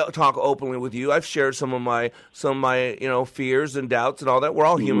state. Now, I talk openly with you. I've shared some of my fears and doubts and all that. We're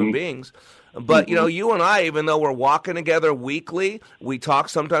all human beings. But, you and I, even though we're walking together weekly, we talk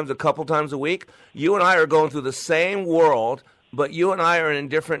sometimes a couple times a week, you and I are going through the same world, but you and I are in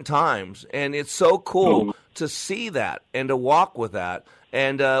different times. And it's so cool to see that and to walk with that.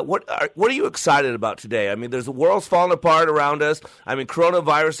 And what are you excited about today? I mean, the world's falling apart around us. I mean,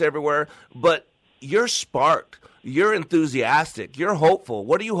 coronavirus everywhere. But you're sparked. You're enthusiastic. You're hopeful.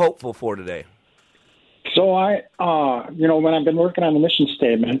 What are you hopeful for today? So when I've been working on the mission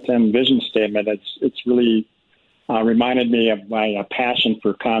statement and vision statement, it's really reminded me of my passion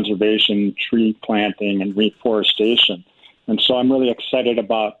for conservation, tree planting, and reforestation. And so I'm really excited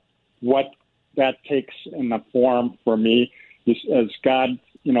about what that takes in the form for me. As God,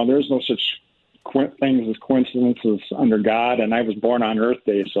 there's no such things as coincidences under God, and I was born on Earth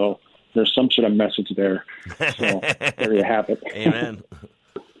Day, so there's some sort of message there. So there you have it. Amen.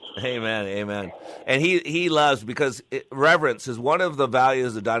 Amen, amen. And he loves, because reverence is one of the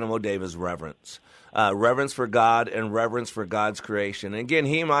values of Dynamo Dave is reverence. Reverence for God and reverence for God's creation. And again,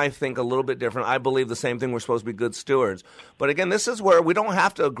 he might think a little bit different. I believe the same thing. We're supposed to be good stewards. But again, this is where we don't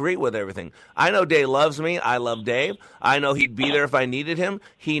have to agree with everything. I know Dave loves me. I love Dave. I know he'd be there if I needed him.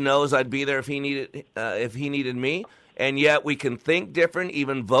 He knows I'd be there if he needed me. And yet we can think different,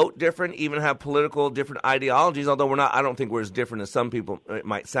 even vote different, even have political different ideologies, although I don't think we're as different as some people it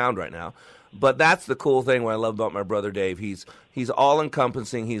might sound right now. But that's the cool thing what I love about my brother Dave. He's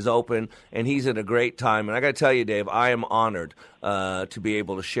all-encompassing, he's open, and he's at a great time. And I got to tell you, Dave, I am honored to be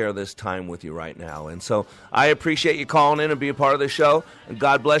able to share this time with you right now. And so I appreciate you calling in and being a part of the show. And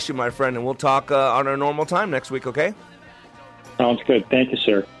God bless you, my friend, and we'll talk on our normal time next week, okay? Sounds good. Thank you,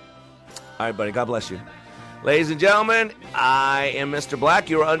 sir. All right, buddy. God bless you. Ladies and gentlemen, I am Mr. Black.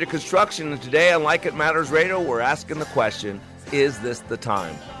 You are under construction, and today on Like It Matters Radio, we're asking the question, is this the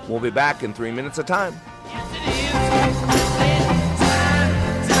time? We'll be back in 3 minutes of time.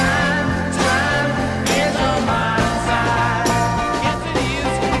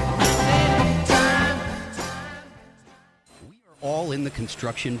 All in the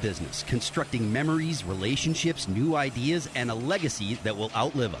construction business, constructing memories, relationships, new ideas, and a legacy that will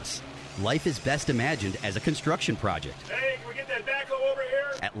outlive us. Life is best imagined as a construction project. Hey, can we get that backhoe over here?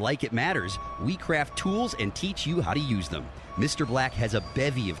 At Like It Matters, we craft tools and teach you how to use them. Mr. Black has a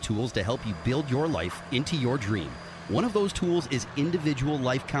bevy of tools to help you build your life into your dream. One of those tools is individual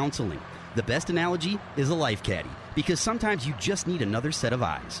life counseling. The best analogy is a life caddy, because sometimes you just need another set of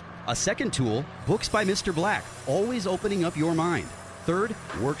eyes. A second tool, Books by Mr. Black, always opening up your mind. Third,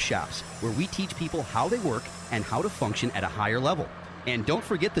 workshops, where we teach people how they work and how to function at a higher level. And don't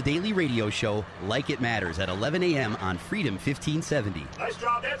forget the daily radio show, Like It Matters, at 11 a.m. on Freedom 1570. Nice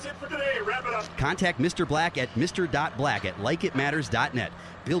job. That's it for today. Wrap it up. Contact Mr. Black at mr.black@likeitmatters.net.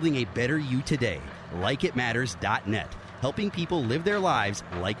 Building a better you today. Likeitmatters.net. Helping people live their lives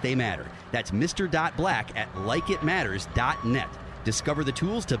like they matter. That's mr.black@likeitmatters.net. Discover the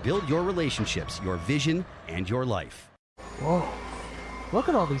tools to build your relationships, your vision, and your life. Whoa. Look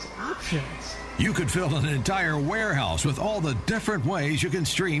at all these options. You could fill an entire warehouse with all the different ways you can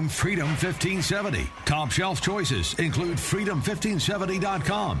stream Freedom 1570. Top shelf choices include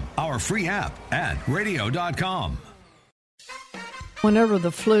freedom1570.com, our free app, and radio.com. Whenever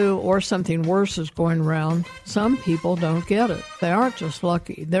the flu or something worse is going around, some people don't get it. They aren't just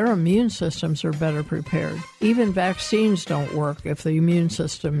lucky. Their immune systems are better prepared. Even vaccines don't work if the immune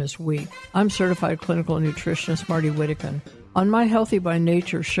system is weak. I'm certified clinical nutritionist Marty Whittakin. On my Healthy by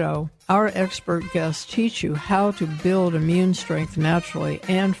Nature show, our expert guests teach you how to build immune strength naturally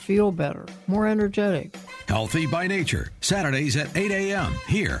and feel better, more energetic. Healthy by Nature, Saturdays at 8 a.m.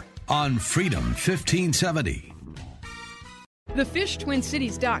 here on Freedom 1570.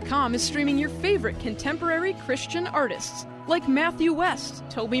 TheFishTwinCities.com is streaming your favorite contemporary Christian artists like Matthew West,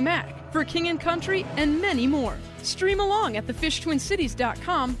 Toby Mac, For King and Country, and many more. Stream along at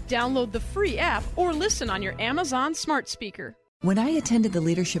TheFishTwinCities.com, download the free app, or listen on your Amazon smart speaker. When I attended the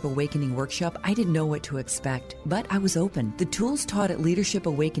Leadership Awakening workshop, I didn't know what to expect, but I was open. The tools taught at Leadership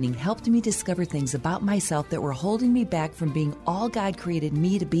Awakening helped me discover things about myself that were holding me back from being all God created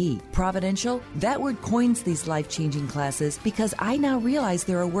me to be. Providential? That word coins these life-changing classes because I now realize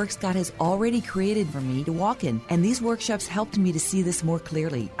there are works God has already created for me to walk in, and these workshops helped me to see this more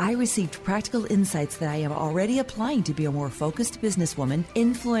clearly. I received practical insights that I am already applying to be a more focused businesswoman,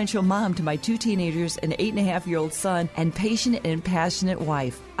 influential mom to my 2 teenagers, an 8.5-year-old son, and patient and passionate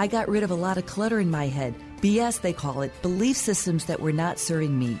wife. I got rid of a lot of clutter in my head. BS, they call it, belief systems that were not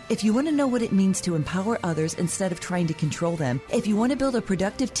serving me. If you want to know what it means to empower others instead of trying to control them, if you want to build a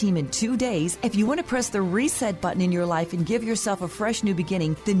productive team in 2 days, if you want to press the reset button in your life and give yourself a fresh new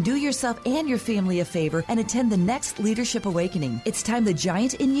beginning, then do yourself and your family a favor and attend the next Leadership Awakening. It's time the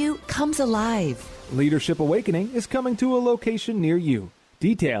giant in you comes alive. Leadership Awakening is coming to a location near you.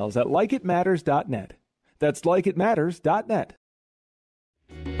 Details at likeitmatters.net. That's likeitmatters.net.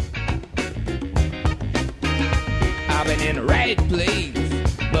 I've been in the right place,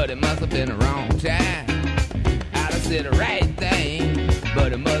 but it must have been the wrong time. I done said the right thing,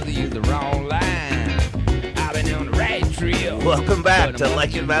 but it must have used the wrong line. I've been on the right trail. Welcome back to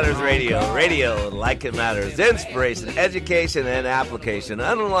Like It Matters Radio. Radio, Like It Matters. Inspiration, education, and application.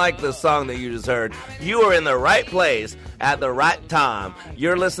 Unlike the song that you just heard, you are in the right place at the right time.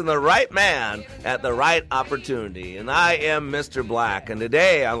 You're listening to the right man at the right opportunity. And I am Mr. Black. And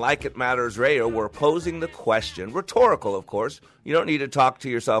today on Like It Matters Radio, we're posing the question, rhetorical, of course. You don't need to talk to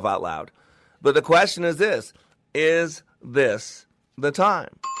yourself out loud. But the question is this: is this the time?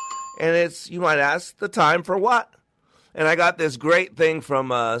 And it's, you might ask, the time for what? And I got this great thing from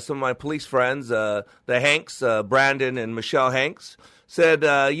some of my police friends, the Hanks, Brandon and Michelle Hanks, said,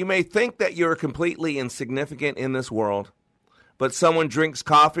 you may think that you're completely insignificant in this world, but someone drinks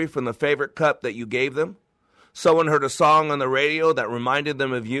coffee from the favorite cup that you gave them. Someone heard a song on the radio that reminded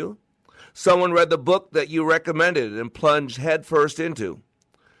them of you. Someone read the book that you recommended and plunged headfirst into.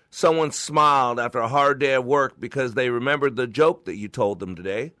 Someone smiled after a hard day of work because they remembered the joke that you told them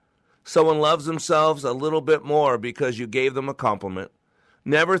today. Someone loves themselves a little bit more because you gave them a compliment.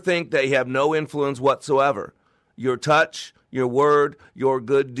 Never think that you have no influence whatsoever. Your touch, your word, your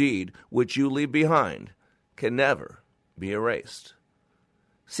good deed, which you leave behind, can never be erased.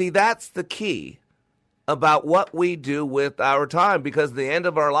 See, that's the key about what we do with our time, because the end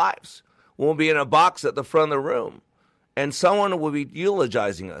of our lives, we'll be in a box at the front of the room, and someone will be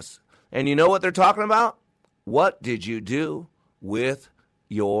eulogizing us. And you know what they're talking about? What did you do with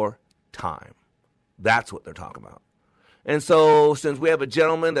your time? That's what they're talking about. And so since we have a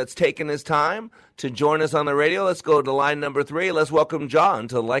gentleman that's taken his time to join us on the radio, let's go to line number 3. Let's welcome John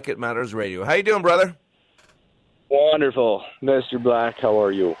to Like It Matters Radio. How you doing, brother? Wonderful. Mr. Black, how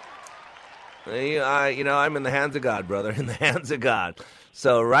are you? I'm in the hands of God, brother, in the hands of God.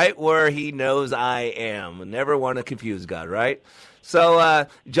 So right where he knows I am. Never want to confuse God, right? So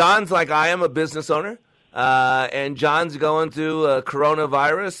John's like I am, a business owner. And John's going through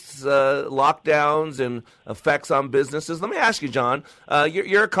coronavirus lockdowns and effects on businesses. Let me ask you, John,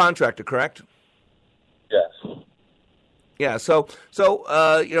 you're a contractor, correct? Yes. Yeah, so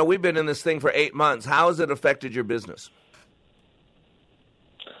we've been in this thing for 8 months. How has it affected your business?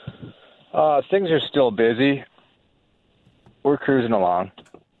 Things are still busy. We're cruising along.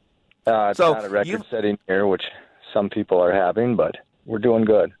 It's not a record-setting year, which some people are having, but we're doing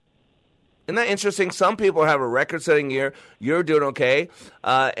good. Isn't that interesting? Some people have a record-setting year. You're doing okay,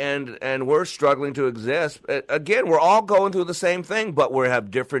 and we're struggling to exist. Again, we're all going through the same thing, but we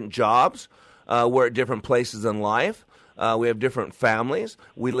have different jobs. We're at different places in life. We have different families.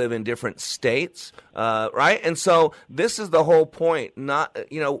 We live in different states, right? And so this is the whole point. Not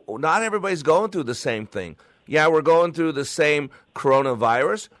everybody's going through the same thing. Yeah, we're going through the same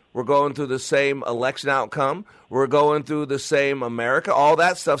coronavirus. We're going through the same election outcome. We're going through the same America. All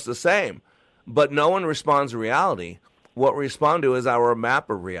that stuff's the same. But no one responds to reality. What we respond to is our map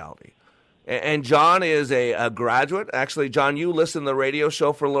of reality. And John is a graduate. Actually, John, you listened to the radio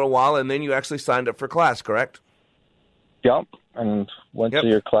show for a little while, and then you actually signed up for class, correct? Yep, and went to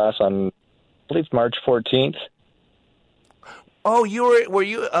your class on, I believe, March 14th. Oh, were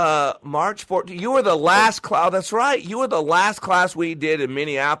you March 14th? You were the last class. That's right. You were the last class we did in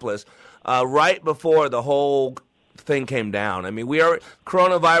Minneapolis right before the whole thing came down. I mean,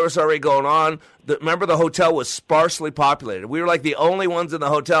 coronavirus already going on. Remember, the hotel was sparsely populated. We were like the only ones in the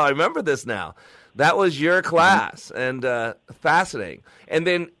hotel. I remember this now. That was your class, and fascinating. And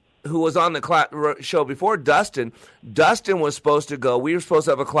then who was on the show before, Dustin. Dustin was supposed to go. We were supposed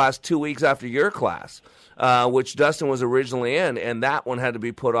to have a class 2 weeks after your class, which Dustin was originally in, and that one had to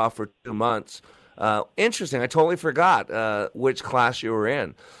be put off for 2 months. Interesting. I totally forgot which class you were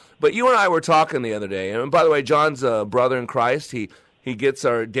in. But you and I were talking the other day, and by the way, John's a brother in Christ. He gets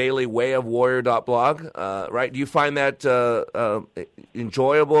our daily wayofwarrior.blog, right? Do you find that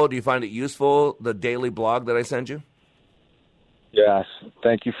enjoyable? Do you find it useful, the daily blog that I send you? Yes.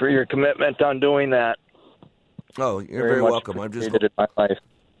 Thank you for your commitment on doing that. Oh, you're very welcome. I'm just in my life.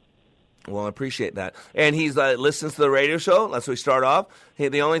 Well, I appreciate that. And he's listens to the radio show. That's what we start off.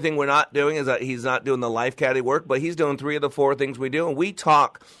 The only thing we're not doing is that he's not doing the Life Caddy work, but he's doing 3 of the 4 things we do. And we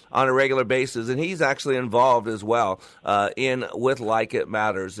talk on a regular basis, and he's actually involved as well with Like It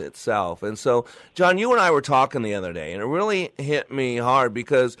Matters itself. And so, John, you and I were talking the other day, and it really hit me hard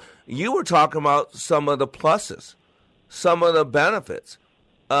because you were talking about some of the pluses, some of the benefits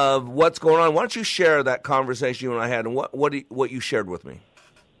of what's going on. Why don't you share that conversation you and I had and what you shared with me?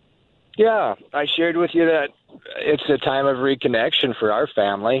 Yeah, I shared with you that it's a time of reconnection for our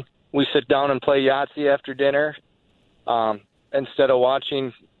family. We sit down and play Yahtzee after dinner. Instead of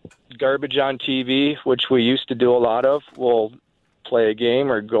watching garbage on TV, which we used to do a lot of, we'll play a game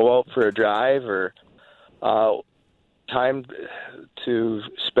or go out for a drive or time to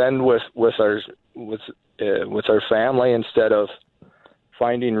spend with our family instead of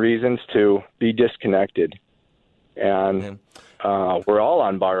finding reasons to be disconnected. And we're all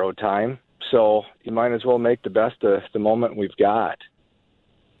on borrowed time, so you might as well make the best of the moment we've got.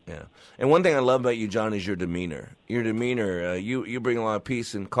 Yeah. And one thing I love about you, John, is your demeanor. Your demeanor, you bring a lot of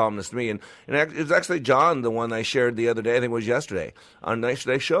peace and calmness to me. And it's actually John, the one I shared the other day, I think it was yesterday, on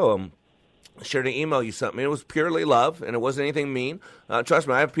yesterday's show. shared an email you sent me. It was purely love, and it wasn't anything mean. Trust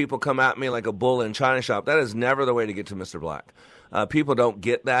me, I have people come at me like a bull in China shop. That is never the way to get to Mr. Black. People don't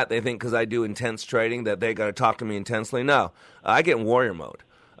get that. They think because I do intense trading that they got to talk to me intensely. No, I get in warrior mode.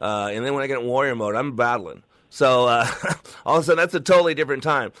 And then when I get in warrior mode, I'm battling. So all of a sudden, that's a totally different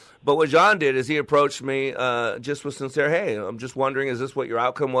time. But what John did is he approached me just with sincere, hey, I'm just wondering, is this what your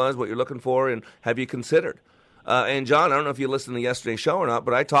outcome was, what you're looking for, and have you considered? And John, I don't know if you listened to yesterday's show or not,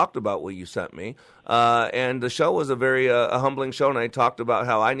 but I talked about what you sent me. And the show was a very humbling show, and I talked about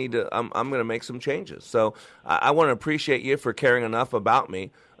how I'm going to make some changes. So I want to appreciate you for caring enough about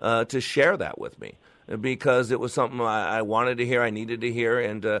me to share that with me, because it was something I wanted to hear, I needed to hear,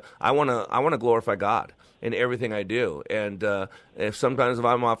 and I want to glorify God in everything I do. And if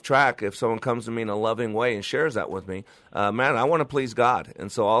I'm off track, if someone comes to me in a loving way and shares that with me, man, I want to please God.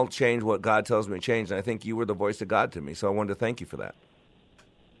 And so I'll change what God tells me to change. And I think you were the voice of God to me. So I wanted to thank you for that.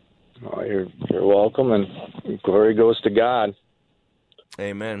 Oh, you're welcome, and glory goes to God.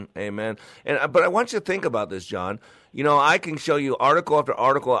 Amen. Amen. But I want you to think about this, John. You know, I can show you article after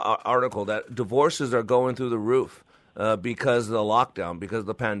article that divorces are going through the roof because of the lockdown, because of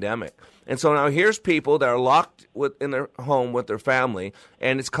the pandemic. And so now here's people that are locked in their home with their family,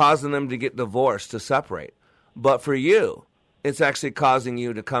 and it's causing them to get divorced, to separate. But for you, it's actually causing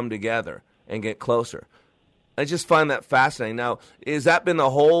you to come together and get closer. I just find that fascinating. Now, has that been the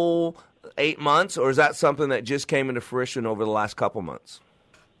whole 8 months, or is that something that just came into fruition over the last couple months?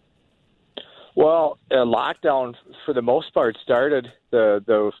 Well, lockdown, for the most part, started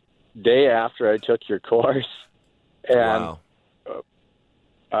the day after I took your course. And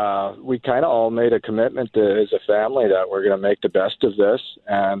we kind of all made a commitment as a family that we're going to make the best of this.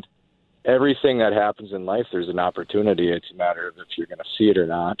 And everything that happens in life, there's an opportunity. It's a matter of if you're going to see it or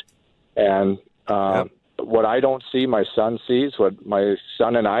not. And what I don't see, my son sees. What my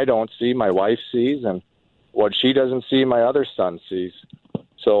son and I don't see, my wife sees. And what she doesn't see, my other son sees.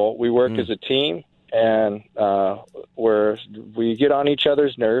 So we work as a team, and we get on each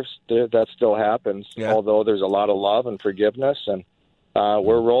other's nerves. That still happens, although there's a lot of love and forgiveness, and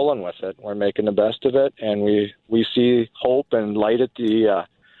we're rolling with it. We're making the best of it, and we see hope and light at the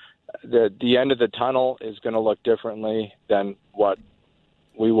end of the tunnel is going to look differently than what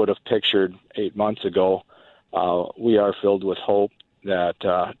we would have pictured 8 months ago. We are filled with hope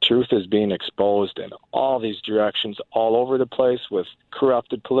that truth is being exposed in all these directions all over the place with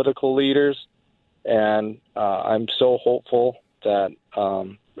corrupted political leaders. And I'm so hopeful that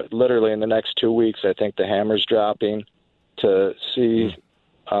literally in the next 2 weeks, I think the hammer's dropping to see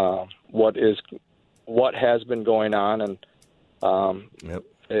what has been going on. And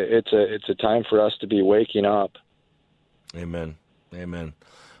it's a time for us to be waking up. Amen. Amen.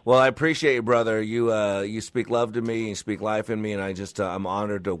 Well, I appreciate you, brother. You speak love to me, you speak life in me, and I'm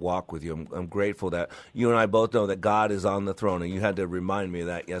honored to walk with you. I'm grateful that you and I both know that God is on the throne, and you had to remind me of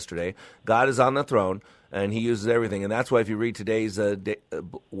that yesterday. God is on the throne, and He uses everything, and that's why if you read today's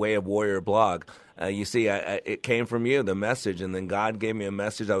Way of Warrior blog, you see it came from you, the message, and then God gave me a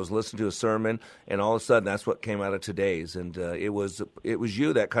message. I was listening to a sermon, and all of a sudden that's what came out of today's, and it was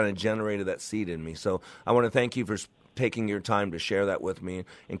you that kind of generated that seed in me. So I want to thank you for taking your time to share that with me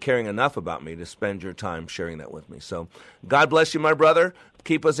and caring enough about me to spend your time sharing that with me. So God bless you, my brother.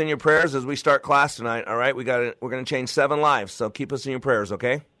 Keep us in your prayers as we start class tonight. All right, we're going to change 7 lives. So keep us in your prayers,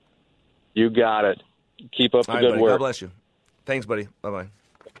 okay? You got it. Keep up the good buddy. work. God bless you. Thanks, buddy. Bye-bye.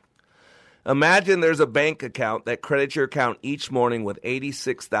 Imagine there's a bank account that credits your account each morning with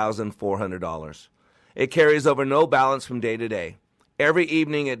 $86,400. It carries over no balance from day to day. Every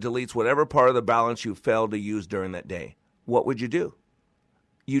evening, it deletes whatever part of the balance you failed to use during that day. What would you do?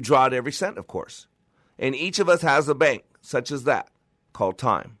 You draw out every cent, of course. And each of us has a bank, such as that, called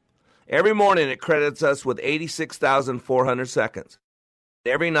time. Every morning, it credits us with 86,400 seconds.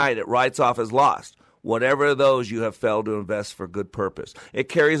 Every night, it writes off as lost whatever those you have failed to invest for good purpose. It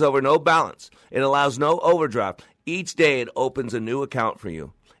carries over no balance. It allows no overdraft. Each day, it opens a new account for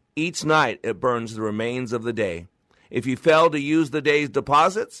you. Each night, it burns the remains of the day. If you fail to use the day's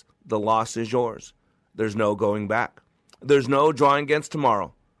deposits, the loss is yours. There's no going back. There's no drawing against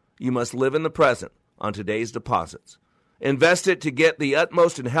tomorrow. You must live in the present on today's deposits. Invest it to get the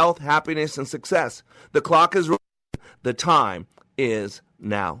utmost in health, happiness, and success. The clock is running. The time is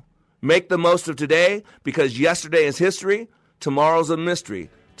now. Make the most of today because yesterday is history. Tomorrow's a mystery.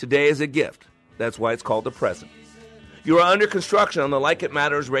 Today is a gift. That's why it's called the present. You are under construction on the Like It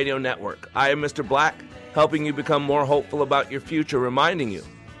Matters radio network. I am Mr. Black, helping you become more hopeful about your future, reminding you,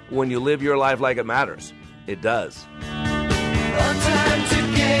 when you live your life like it matters, it does. A time to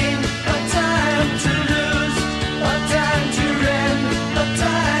gain, a time to lose, a time to rend, a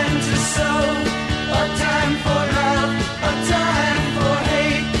time to sow.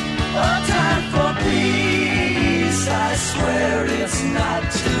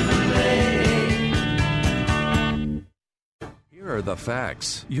 are the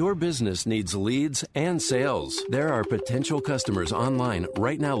facts. Your business needs leads and sales. There are potential customers online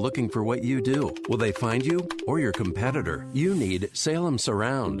right now looking for what you do. Will they find you or your competitor? You need Salem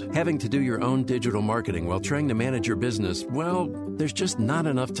Surround. Having to do your own digital marketing while trying to manage your business, well, there's just not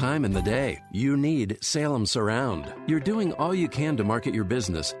enough time in the day. You need Salem Surround. You're doing all you can to market your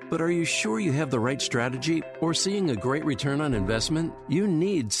business, but are you sure you have the right strategy or seeing a great return on investment? You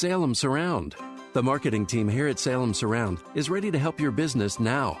need Salem Surround. The marketing team here at Salem Surround is ready to help your business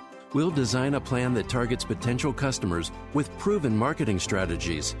now. We'll design a plan that targets potential customers with proven marketing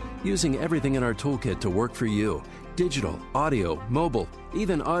strategies, using everything in our toolkit to work for you: digital, audio, mobile,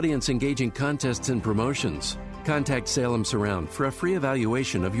 even audience-engaging contests and promotions. Contact Salem Surround for a free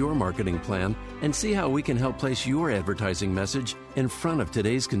evaluation of your marketing plan and see how we can help place your advertising message in front of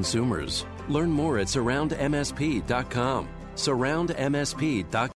today's consumers. Learn more at surroundmsp.com. surroundmsp.com.